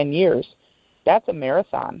for 10 years, that's a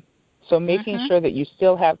marathon. So making sure that you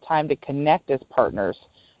still have time to connect as partners,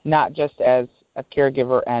 not just as a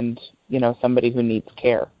caregiver and, somebody who needs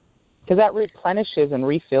care. Because that replenishes and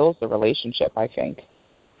refills the relationship, I think.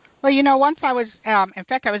 Well, once I was, in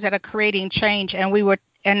fact, I was at a Creating Change, and we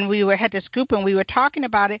had this group, and we were talking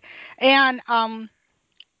about it, and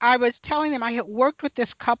I was telling them I had worked with this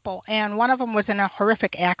couple, and one of them was in a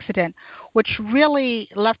horrific accident, which really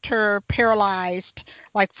left her paralyzed,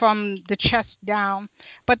 like from the chest down.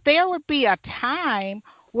 But there would be a time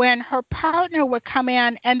when her partner would come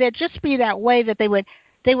in, and there'd just be that way that they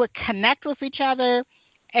would connect with each other,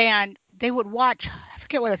 and they would watch, I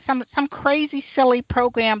forget what it was, some crazy silly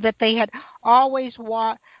program that they had always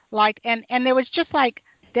watched, and there was just like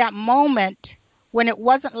that moment when it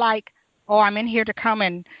wasn't like, oh, I'm in here to come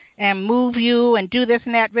and move you and do this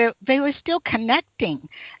and that. They were still connecting.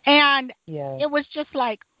 And It was just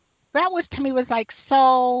like, that was to me was like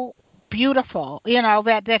so beautiful,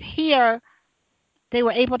 that here they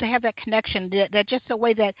were able to have that connection, that just the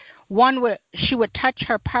way that she would touch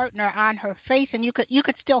her partner on her face, and you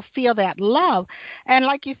could still feel that love. And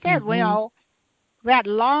like you said, that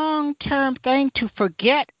long-term thing to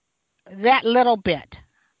forget that little bit,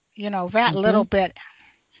 little bit,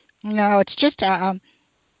 it's just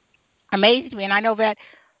amazing to me. And I know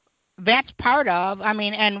that's part of,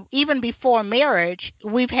 and even before marriage,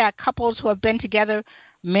 we've had couples who have been together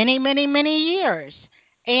many, many, many years.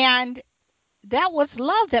 And that was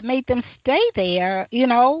love that made them stay there.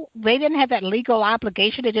 They didn't have that legal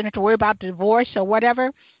obligation. They didn't have to worry about divorce or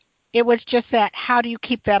whatever. It was just that, how do you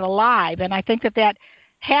keep that alive? And I think that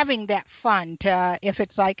having that fun, if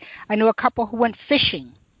it's like, I knew a couple who went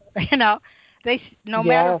fishing, they, no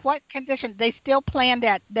matter what condition, they still planned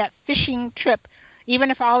that fishing trip,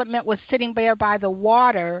 even if all it meant was sitting there by the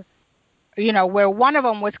water, where one of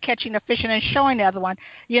them was catching a fish and then showing the other one.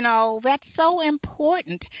 That's so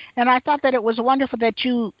important. And I thought that it was wonderful that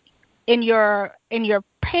you, in your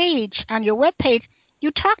page, on your webpage,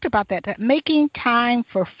 you talked about that making time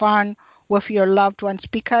for fun with your loved ones,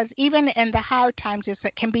 because even in the hard times,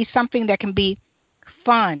 it can be something that can be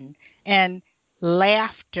fun and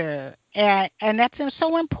laughter, and that's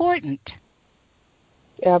so important.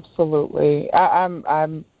 Absolutely.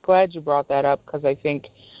 I'm glad you brought that up, because I think,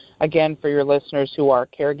 again, for your listeners who are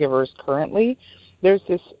caregivers currently, there's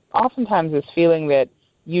oftentimes this feeling that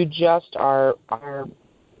you just are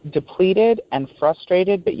depleted and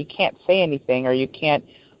frustrated, but you can't say anything or you can't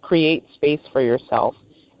create space for yourself.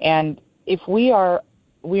 And if we are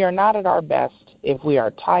not at our best if we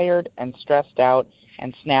are tired and stressed out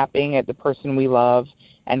and snapping at the person we love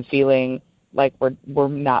and feeling like we're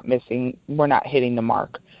not hitting the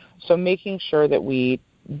mark. So making sure that we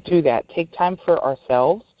do that, take time for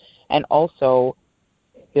ourselves, and also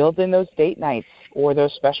build in those date nights or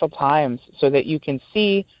those special times so that you can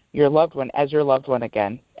see your loved one as your loved one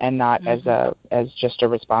again and not as just a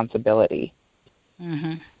responsibility.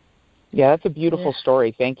 Mm-hmm. Yeah, that's a beautiful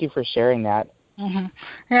story. Thank you for sharing that.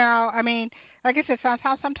 Mm-hmm. I mean, like I said,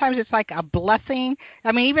 sometimes it's like a blessing.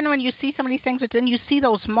 I mean, even when you see some of these things, but then you see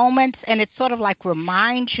those moments, and it sort of like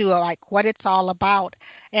reminds you of like what it's all about,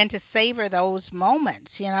 and to savor those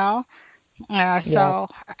moments, So,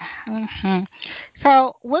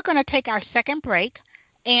 so we're going to take our second break,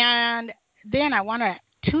 and then I want to.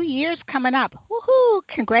 2 years coming up. Woohoo!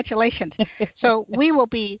 Congratulations. So we will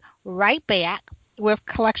be right back with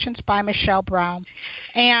Collections by Michelle Brown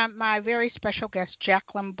and my very special guest,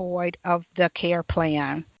 Jacqueline Boyd of The Care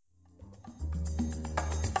Plan.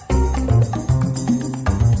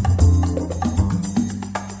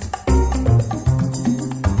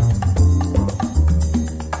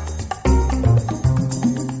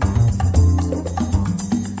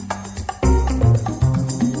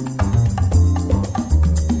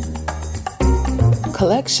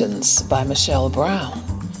 Collections by Michelle Brown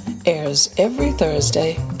airs every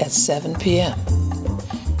Thursday at 7 p.m.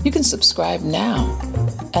 You can subscribe now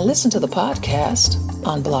and listen to the podcast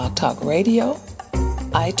on Blog Talk Radio,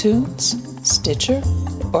 iTunes, Stitcher,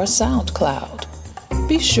 or SoundCloud.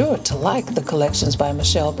 Be sure to like the Collections by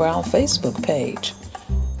Michelle Brown Facebook page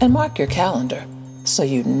and mark your calendar so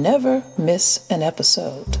you never miss an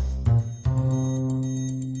episode.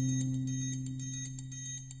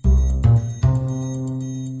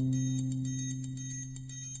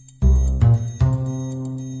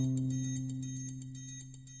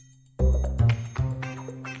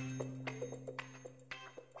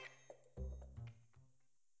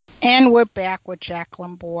 And we're back with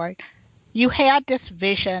Jacqueline Boyd. You had this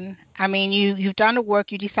vision. I mean, you've done the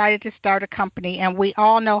work. You decided to start a company, and we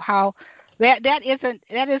all know how that isn't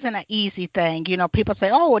an easy thing. People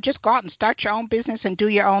say, "Oh, well, just go out and start your own business and do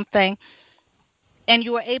your own thing." And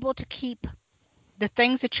you were able to keep the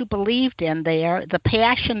things that you believed in there, the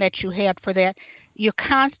passion that you had for that. You're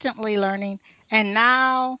constantly learning, and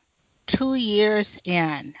now 2 years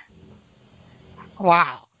in,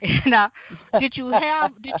 wow. Did you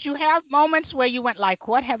have moments where you went like,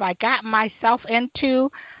 what have I gotten myself into?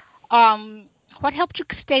 What helped you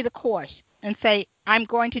stay the course and say, I'm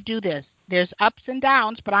going to do this? There's ups and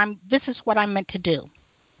downs, but this is what I'm meant to do.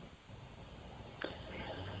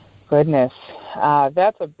 Goodness,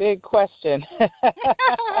 that's a big question.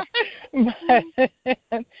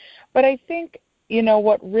 But I think,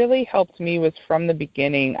 what really helped me was from the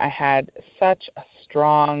beginning, I had such a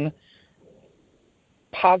strong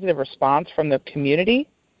positive response from the community.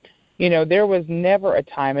 There was never a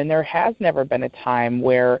time, and there has never been a time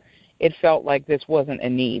where it felt like this wasn't a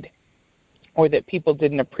need or that people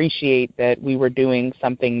didn't appreciate that we were doing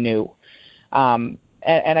something new. And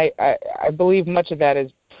I believe much of that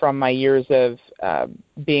is from my years of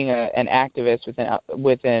being an activist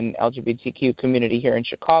within LGBTQ community here in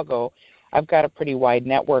Chicago. I've got a pretty wide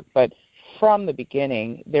network, but from the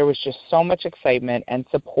beginning, there was just so much excitement and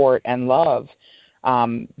support and love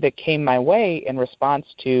that came my way in response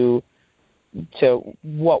to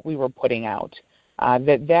what we were putting out.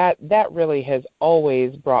 That really has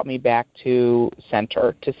always brought me back to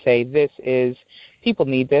center to say people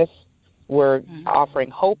need this. We're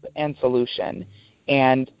offering hope and solution.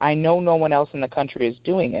 And I know no one else in the country is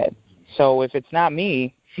doing it. So if it's not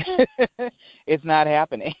me, it's not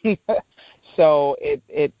happening. So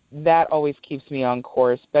that always keeps me on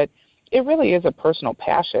course. But it really is a personal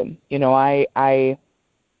passion. I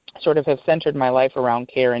sort of have centered my life around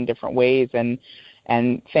care in different ways, and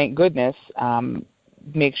thank goodness,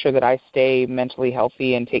 make sure that I stay mentally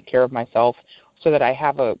healthy and take care of myself so that I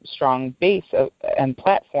have a strong base and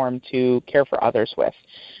platform to care for others with.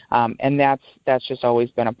 And that's just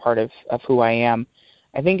always been a part of who I am.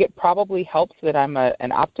 I think it probably helps that I'm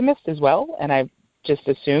an optimist as well, and I just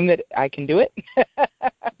assume that I can do it,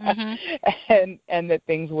 and that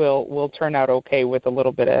things will turn out okay with a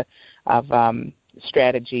little bit of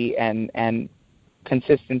strategy and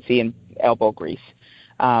consistency and elbow grease.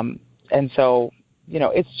 And so,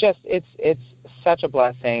 it's such a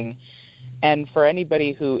blessing. And for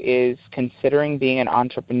anybody who is considering being an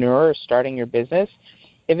entrepreneur or starting your business,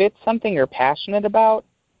 if it's something you're passionate about,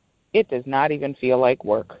 it does not even feel like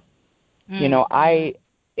work. You know,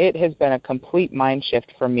 it has been a complete mind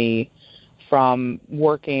shift for me from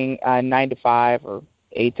working a 9 to 5 or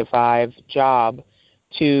 8 to 5 job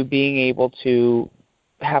to being able to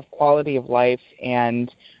have quality of life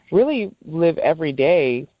and really live every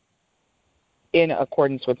day in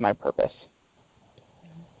accordance with my purpose.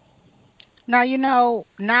 Now, you know,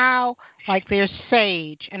 now, like there's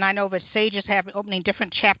SAGE, and I know that SAGE is opening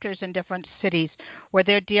different chapters in different cities where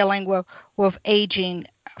they're dealing with aging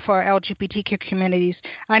for LGBTQ communities.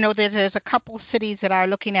 I know that there's a couple cities that are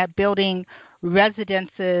looking at building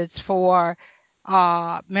residences for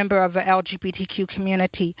member of the LGBTQ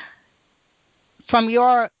community. From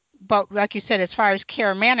but like you said, as far as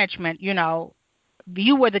care management, you know,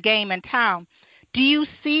 you were the game in town. Do you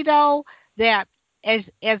see, though, that as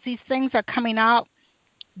these things are coming out,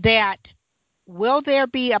 that will there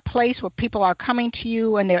be a place where people are coming to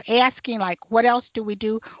you and they're asking, like, what else do we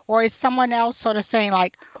do? Or is someone else sort of saying,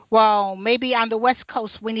 like, well, maybe on the West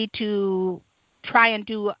Coast we need to try and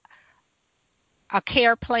do a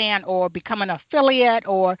care plan or become an affiliate,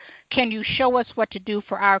 or can you show us what to do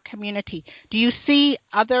for our community? Do you see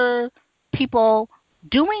other people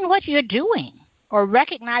doing what you're doing or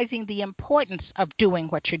recognizing the importance of doing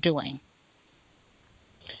what you're doing?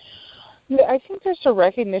 I think there's a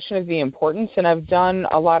recognition of the importance, and I've done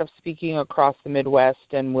a lot of speaking across the Midwest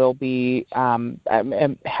and will be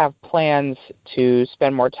have plans to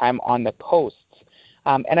spend more time on the coasts.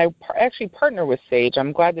 And I actually partner with SAGE.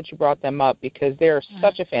 I'm glad that you brought them up because they are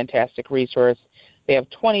such a fantastic resource. They have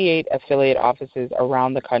 28 affiliate offices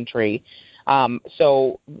around the country.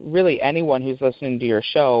 So really anyone who's listening to your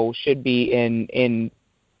show should be in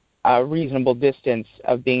a reasonable distance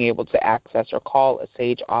of being able to access or call a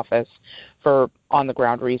SAGE office for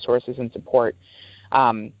on-the-ground resources and support.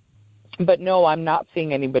 But no, I'm not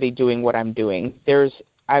seeing anybody doing what I'm doing.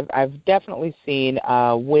 I've definitely seen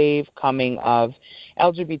a wave coming of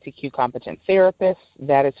LGBTQ competent therapists.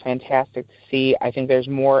 That is fantastic to see. I think there's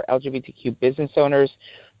more LGBTQ business owners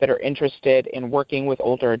that are interested in working with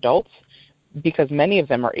older adults because many of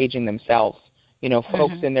them are aging themselves. You know,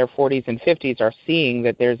 folks in their 40s and 50s are seeing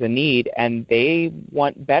that there's a need, and they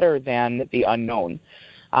want better than the unknown.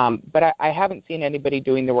 But I haven't seen anybody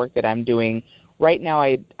doing the work that I'm doing. Right now,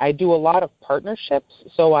 I do a lot of partnerships,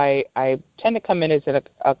 so I tend to come in as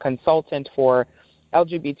a consultant for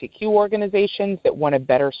LGBTQ organizations that want to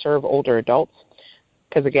better serve older adults,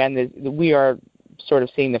 because, again, we are sort of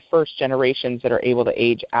seeing the first generations that are able to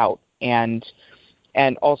age out, and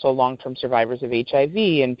also long-term survivors of HIV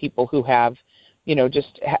and people who have, you know,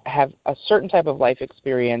 just have a certain type of life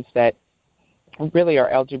experience that really our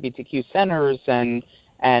LGBTQ centers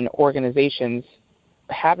and organizations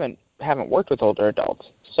haven't worked with older adults.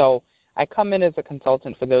 So I come in as a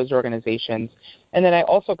consultant for those organizations, and then I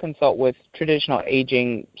also consult with traditional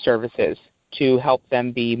aging services to help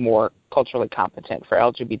them be more culturally competent for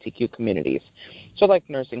LGBTQ communities. So like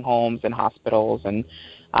nursing homes and hospitals and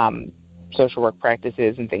social work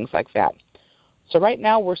practices and things like that. So right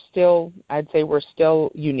now I'd say we're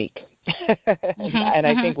still unique, and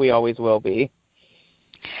I think we always will be.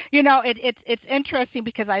 You know, it's interesting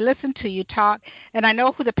because I listen to you talk, and I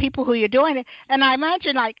know who the people who you're doing it, and I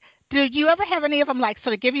imagine, like, do you ever have any of them, like,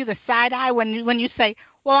 sort of give you the side eye when you say,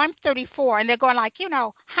 well, I'm 34, and they're going like, you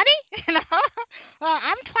know, honey, you know,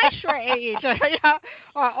 I'm twice your age, you know,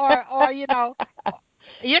 or you know,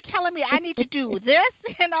 you're telling me I need to do this,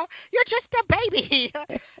 you know, you're just a baby.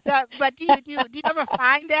 But do you ever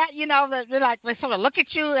find that, you know, that they sort of look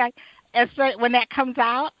at you like, when that comes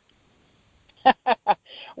out?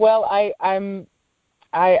 Well,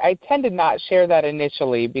 I tend to not share that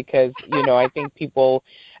initially because, you know, I think people,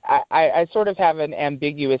 I sort of have an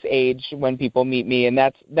ambiguous age when people meet me, and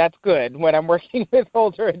that's good when I'm working with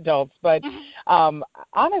older adults. But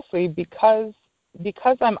honestly, because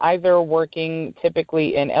I'm either working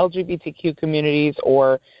typically in LGBTQ communities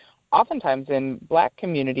or oftentimes in Black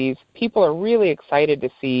communities, people are really excited to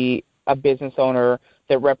see a business owner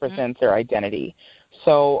that represents their identity.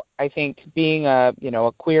 So I think being a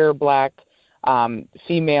queer Black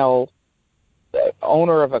female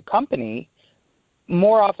owner of a company,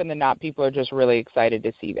 more often than not, people are just really excited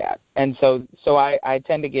to see that. And so I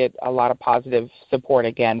tend to get a lot of positive support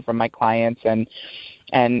again from my clients and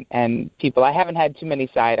people. I haven't had too many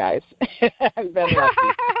side eyes. I've been lucky.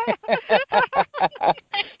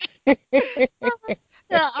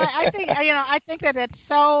 Yeah, I think that it's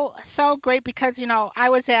so great because, you know, I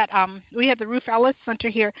was at we had the Ruth Ellis Center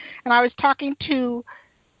here, and I was talking to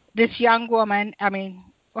this young woman. I mean,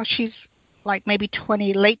 well, she's like maybe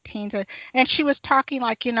 20, late teens, and she was talking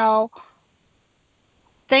like, you know,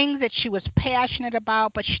 things that she was passionate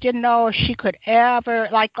about, but she didn't know if she could ever,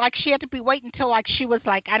 like she had to be waiting until like she was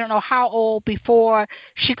like, I don't know how old before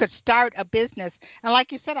she could start a business. And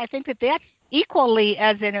like you said, I think that that's equally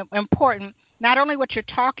as important, not only what you're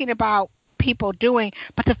talking about people doing,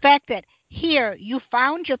 but the fact that here you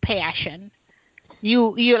found your passion.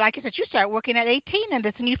 You like I said, you started working at 18 in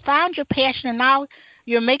this, and you found your passion, and now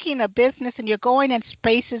you're making a business, and you're going in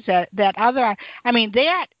spaces that other. I mean,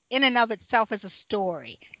 that in and of itself is a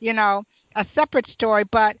story, a separate story.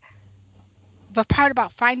 But the part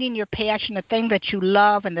about finding your passion, the thing that you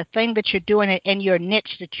love, and the thing that you're doing it in your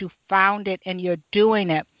niche, that you found it and you're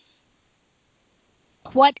doing it.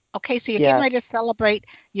 Okay, so you're getting ready to celebrate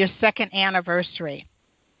your second anniversary.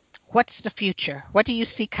 What's the future? What do you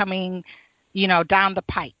see coming, down the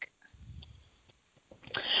pike?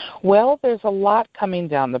 Well, there's a lot coming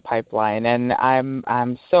down the pipeline, and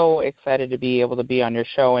I'm so excited to be able to be on your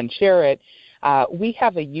show and share it. We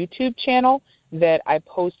have a YouTube channel that I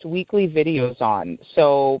post weekly videos on.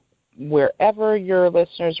 So wherever your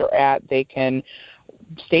listeners are at, they can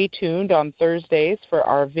stay tuned on Thursdays for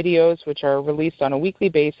our videos, which are released on a weekly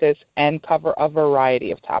basis and cover a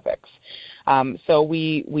variety of topics. So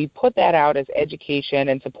we put that out as education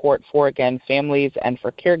and support for, again, families and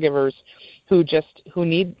for caregivers who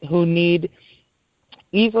need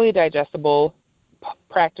easily digestible,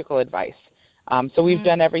 practical advice. So we've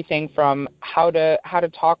done everything from how to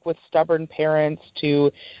talk with stubborn parents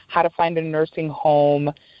to how to find a nursing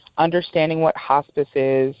home, understanding what hospice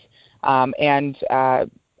is, and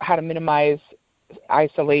how to minimize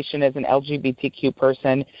isolation as an LGBTQ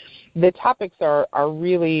person. The topics are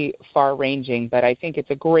really far-ranging, but I think it's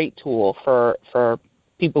a great tool for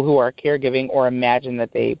people who are caregiving or imagine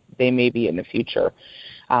that they may be in the future.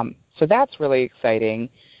 So that's really exciting.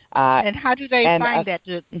 And how do they find that?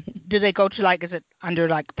 Do they go to, is it under,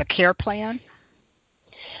 the care plan?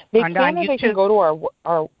 They can go to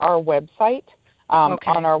our website.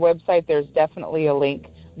 Okay. On our website, there's definitely a link.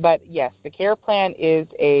 But, yes, the care plan is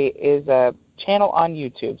a channel on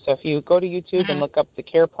YouTube. So if you go to YouTube and look up the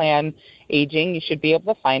care plan aging, you should be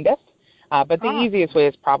able to find us. But the easiest way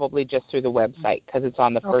is probably just through the website because it's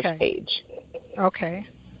on the first page. Okay.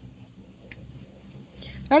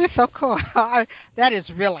 That is so cool. That is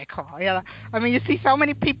really cool. Yeah. I mean, you see so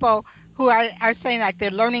many people who are saying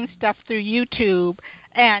they're learning stuff through YouTube,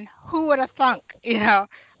 and who would have thunk?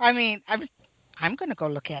 I mean, I'm going to go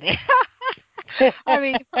look at it. I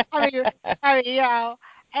mean,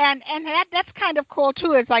 and that's kind of cool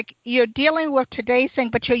too. It's like you're dealing with today's thing,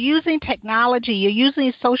 but you're using technology, you're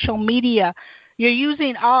using social media, you're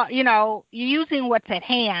using you're using what's at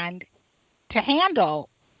hand to handle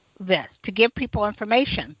this, to give people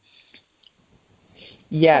information.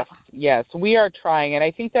 Yes, we are trying, and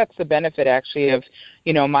I think that's the benefit actually of,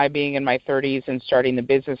 my being in my 30s and starting the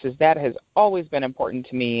business, is that has always been important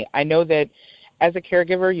to me. I know that as a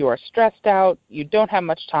caregiver, you are stressed out, you don't have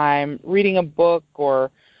much time. Reading a book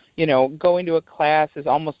or, going to a class is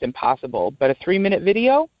almost impossible, but a 3-minute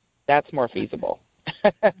video, that's more feasible.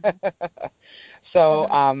 So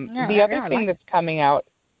the other thing that's coming out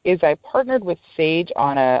is I partnered with Sage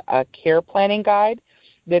on a care planning guide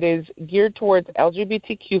that is geared towards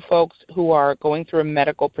LGBTQ folks who are going through a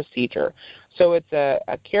medical procedure. So it's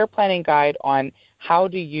a care planning guide on how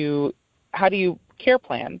do you care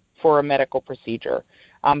plan for a medical procedure.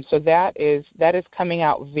 So that is coming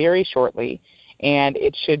out very shortly, and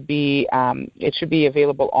it should be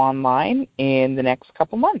available online in the next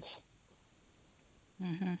couple months.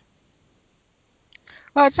 Mm-hmm.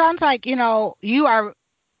 Well, it sounds like you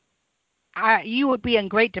would be in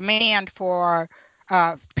great demand for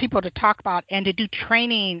people to talk about and to do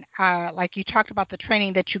training, like you talked about the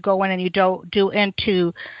training that you go in and you do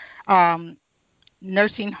into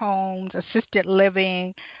nursing homes, assisted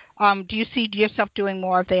living. Do you see yourself doing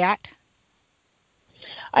more of that?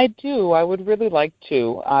 I do. I would really like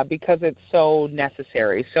to because it's so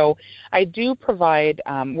necessary. So I do provide,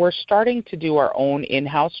 we're starting to do our own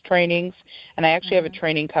in-house trainings, and I actually have a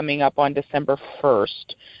training coming up on December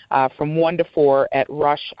 1st from 1 to 4 at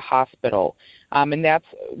Rush Hospital. And that's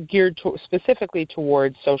geared specifically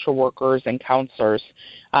towards social workers and counselors.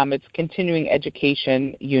 It's continuing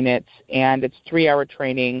education units, and it's 3-hour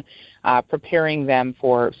training preparing them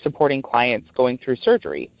for supporting clients going through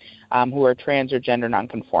surgery who are trans or gender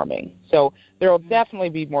nonconforming. So there will definitely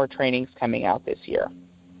be more trainings coming out this year,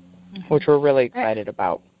 which we're really excited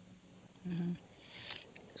about.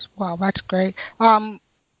 Wow, that's great. I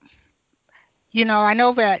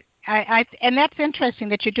know that and that's interesting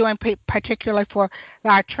that you're doing particularly for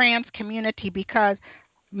our trans community, because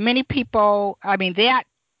many people, that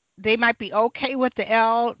they might be okay with the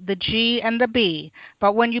L, the G, and the B,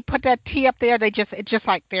 but when you put that T up there, it's just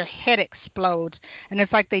like their head explodes, and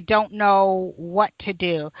it's like they don't know what to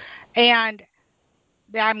do. And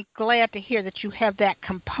I'm glad to hear that you have that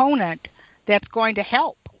component that's going to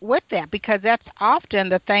help with that, because that's often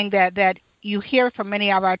the thing that you hear from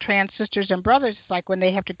many of our trans sisters and brothers. It's like when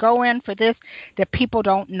they have to go in for this, that people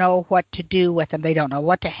don't know what to do with them. They don't know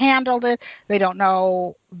what to handle it. They don't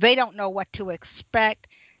know what to expect.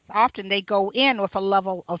 Often they go in with a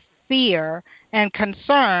level of fear and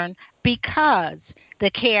concern because the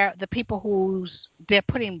people who's they're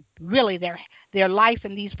putting really their life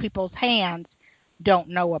in these people's hands don't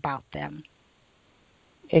know about them.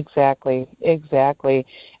 Exactly.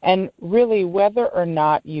 And really, whether or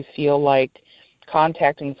not you feel like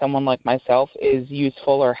contacting someone like myself is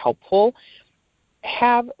useful or helpful,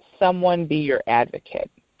 have someone be your advocate.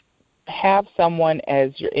 Have someone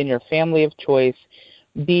in your family of choice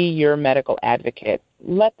be your medical advocate.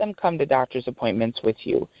 Let them come to doctor's appointments with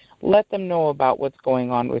you. Let them know about what's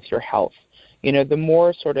going on with your health. The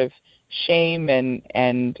more sort of shame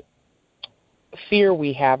and fear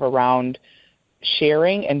we have around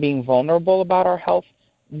sharing and being vulnerable about our health,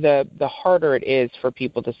 the harder it is for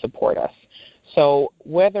people to support us. So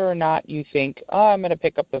whether or not you think, I'm going to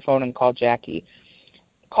pick up the phone and call Jackie,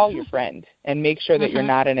 call your friend and make sure that you're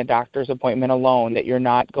not in a doctor's appointment alone, that you're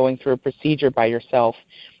not going through a procedure by yourself.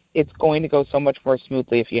 It's going to go so much more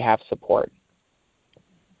smoothly if you have support.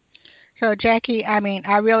 So, Jackie,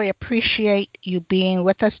 I really appreciate you being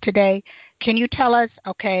with us today. Can you tell us,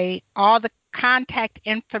 all the contact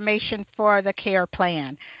information for the care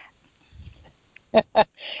plan?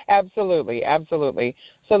 Absolutely.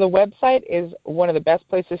 So the website is one of the best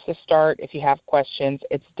places to start if you have questions.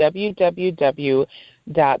 It's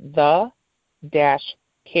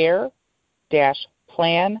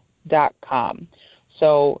www.the-care-plan.com.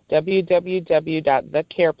 So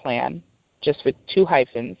www.thecareplan, just with 2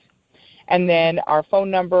 hyphens. And then our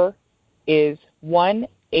phone number is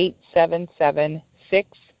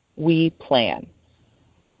 1-877-6-WE-PLAN.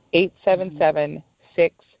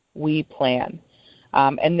 877-6-WE-PLAN.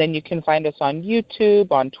 And then you can find us on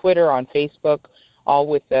YouTube, on Twitter, on Facebook, all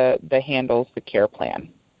with the handles, the Care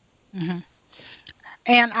Plan. Mm-hmm.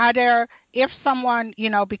 And are there, if someone,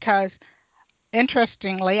 because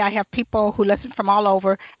interestingly, I have people who listen from all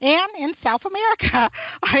over and in South America.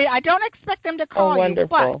 I don't expect them to call you,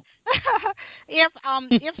 but if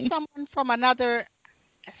someone from another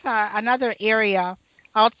area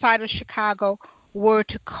outside of Chicago were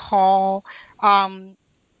to call,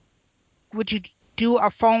 would you do a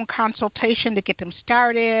phone consultation to get them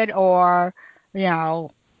started, or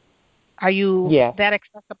are you that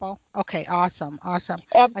accessible? Okay, awesome.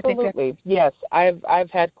 Absolutely. Yes,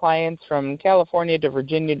 I've had clients from California to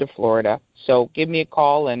Virginia to Florida. So give me a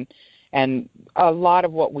call, and a lot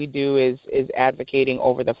of what we do is advocating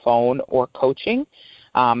over the phone or coaching.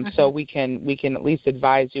 So we can at least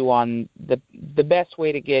advise you on the best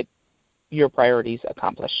way to get your priorities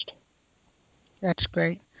accomplished. That's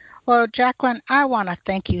great. Well, Jacqueline, I want to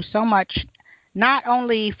thank you so much, not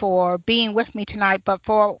only for being with me tonight, but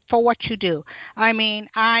for what you do. I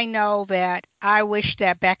know that I wish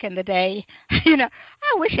that back in the day, I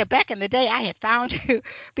had found you,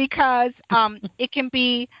 because it can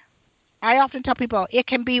be, I often tell people, it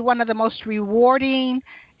can be one of the most rewarding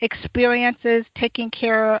experiences taking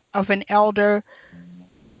care of an elder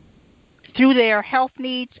through their health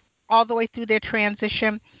needs all the way through their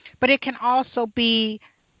transition. But it can also be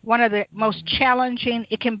one of the most challenging.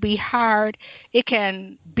 It can be hard. It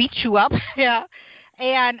can beat you up.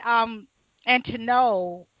 And to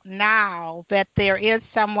know now that there is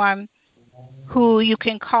someone who you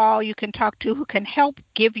can call, you can talk to, who can help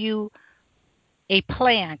give you a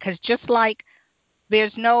plan. Because just like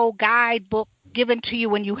there's no guidebook given to you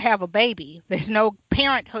when you have a baby, there's no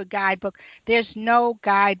parenthood guidebook, there's no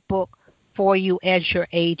guidebook for you as you're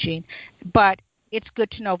aging. But it's good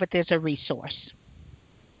to know that there's a resource.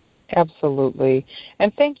 Absolutely.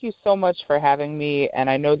 And thank you so much for having me. And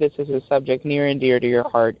I know this is a subject near and dear to your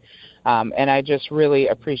heart. And I just really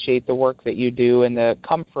appreciate the work that you do and the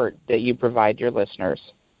comfort that you provide your listeners.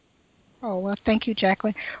 Oh, well, thank you,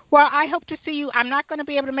 Jacqueline. Well, I hope to see you. I'm not going to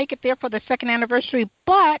be able to make it there for the 2nd anniversary,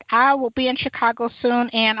 but I will be in Chicago soon,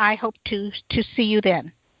 and I hope to see you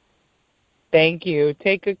then. Thank you.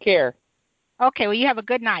 Take good care. Okay, well, you have a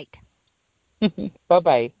good night.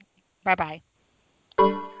 Bye-bye. Bye-bye.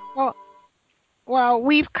 Well,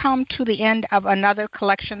 we've come to the end of another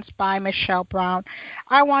Collections by Michelle Brown.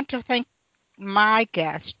 I want to thank my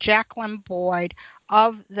guest, Jacqueline Boyd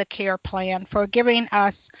of the Care Plan, for giving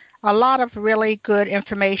us a lot of really good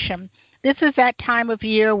information. This is that time of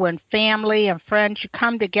year when family and friends, you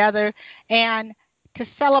come together and to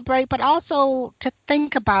celebrate, but also to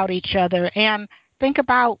think about each other and think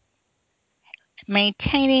about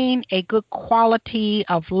maintaining a good quality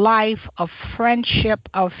of life, of friendship,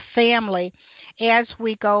 of family as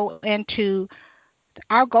we go into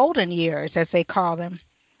our golden years, as they call them.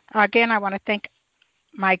 Again, I want to thank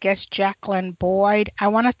my guest, Jacqueline Boyd. I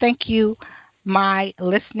want to thank you, my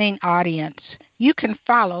listening audience. You can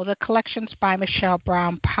follow the Collections by Michelle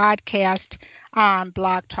Brown podcast on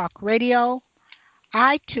Blog Talk Radio,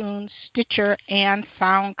 iTunes, Stitcher, and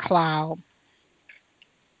SoundCloud.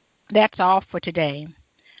 That's all for today.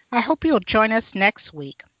 I hope you'll join us next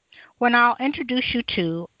week when I'll introduce you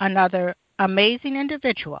to another amazing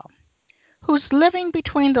individual who's living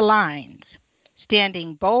between the lines,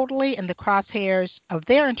 standing boldly in the crosshairs of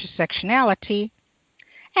their intersectionality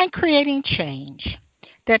and creating change.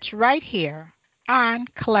 That's right here on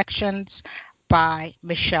Collections by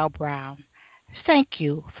Michelle Brown. Thank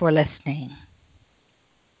you for listening.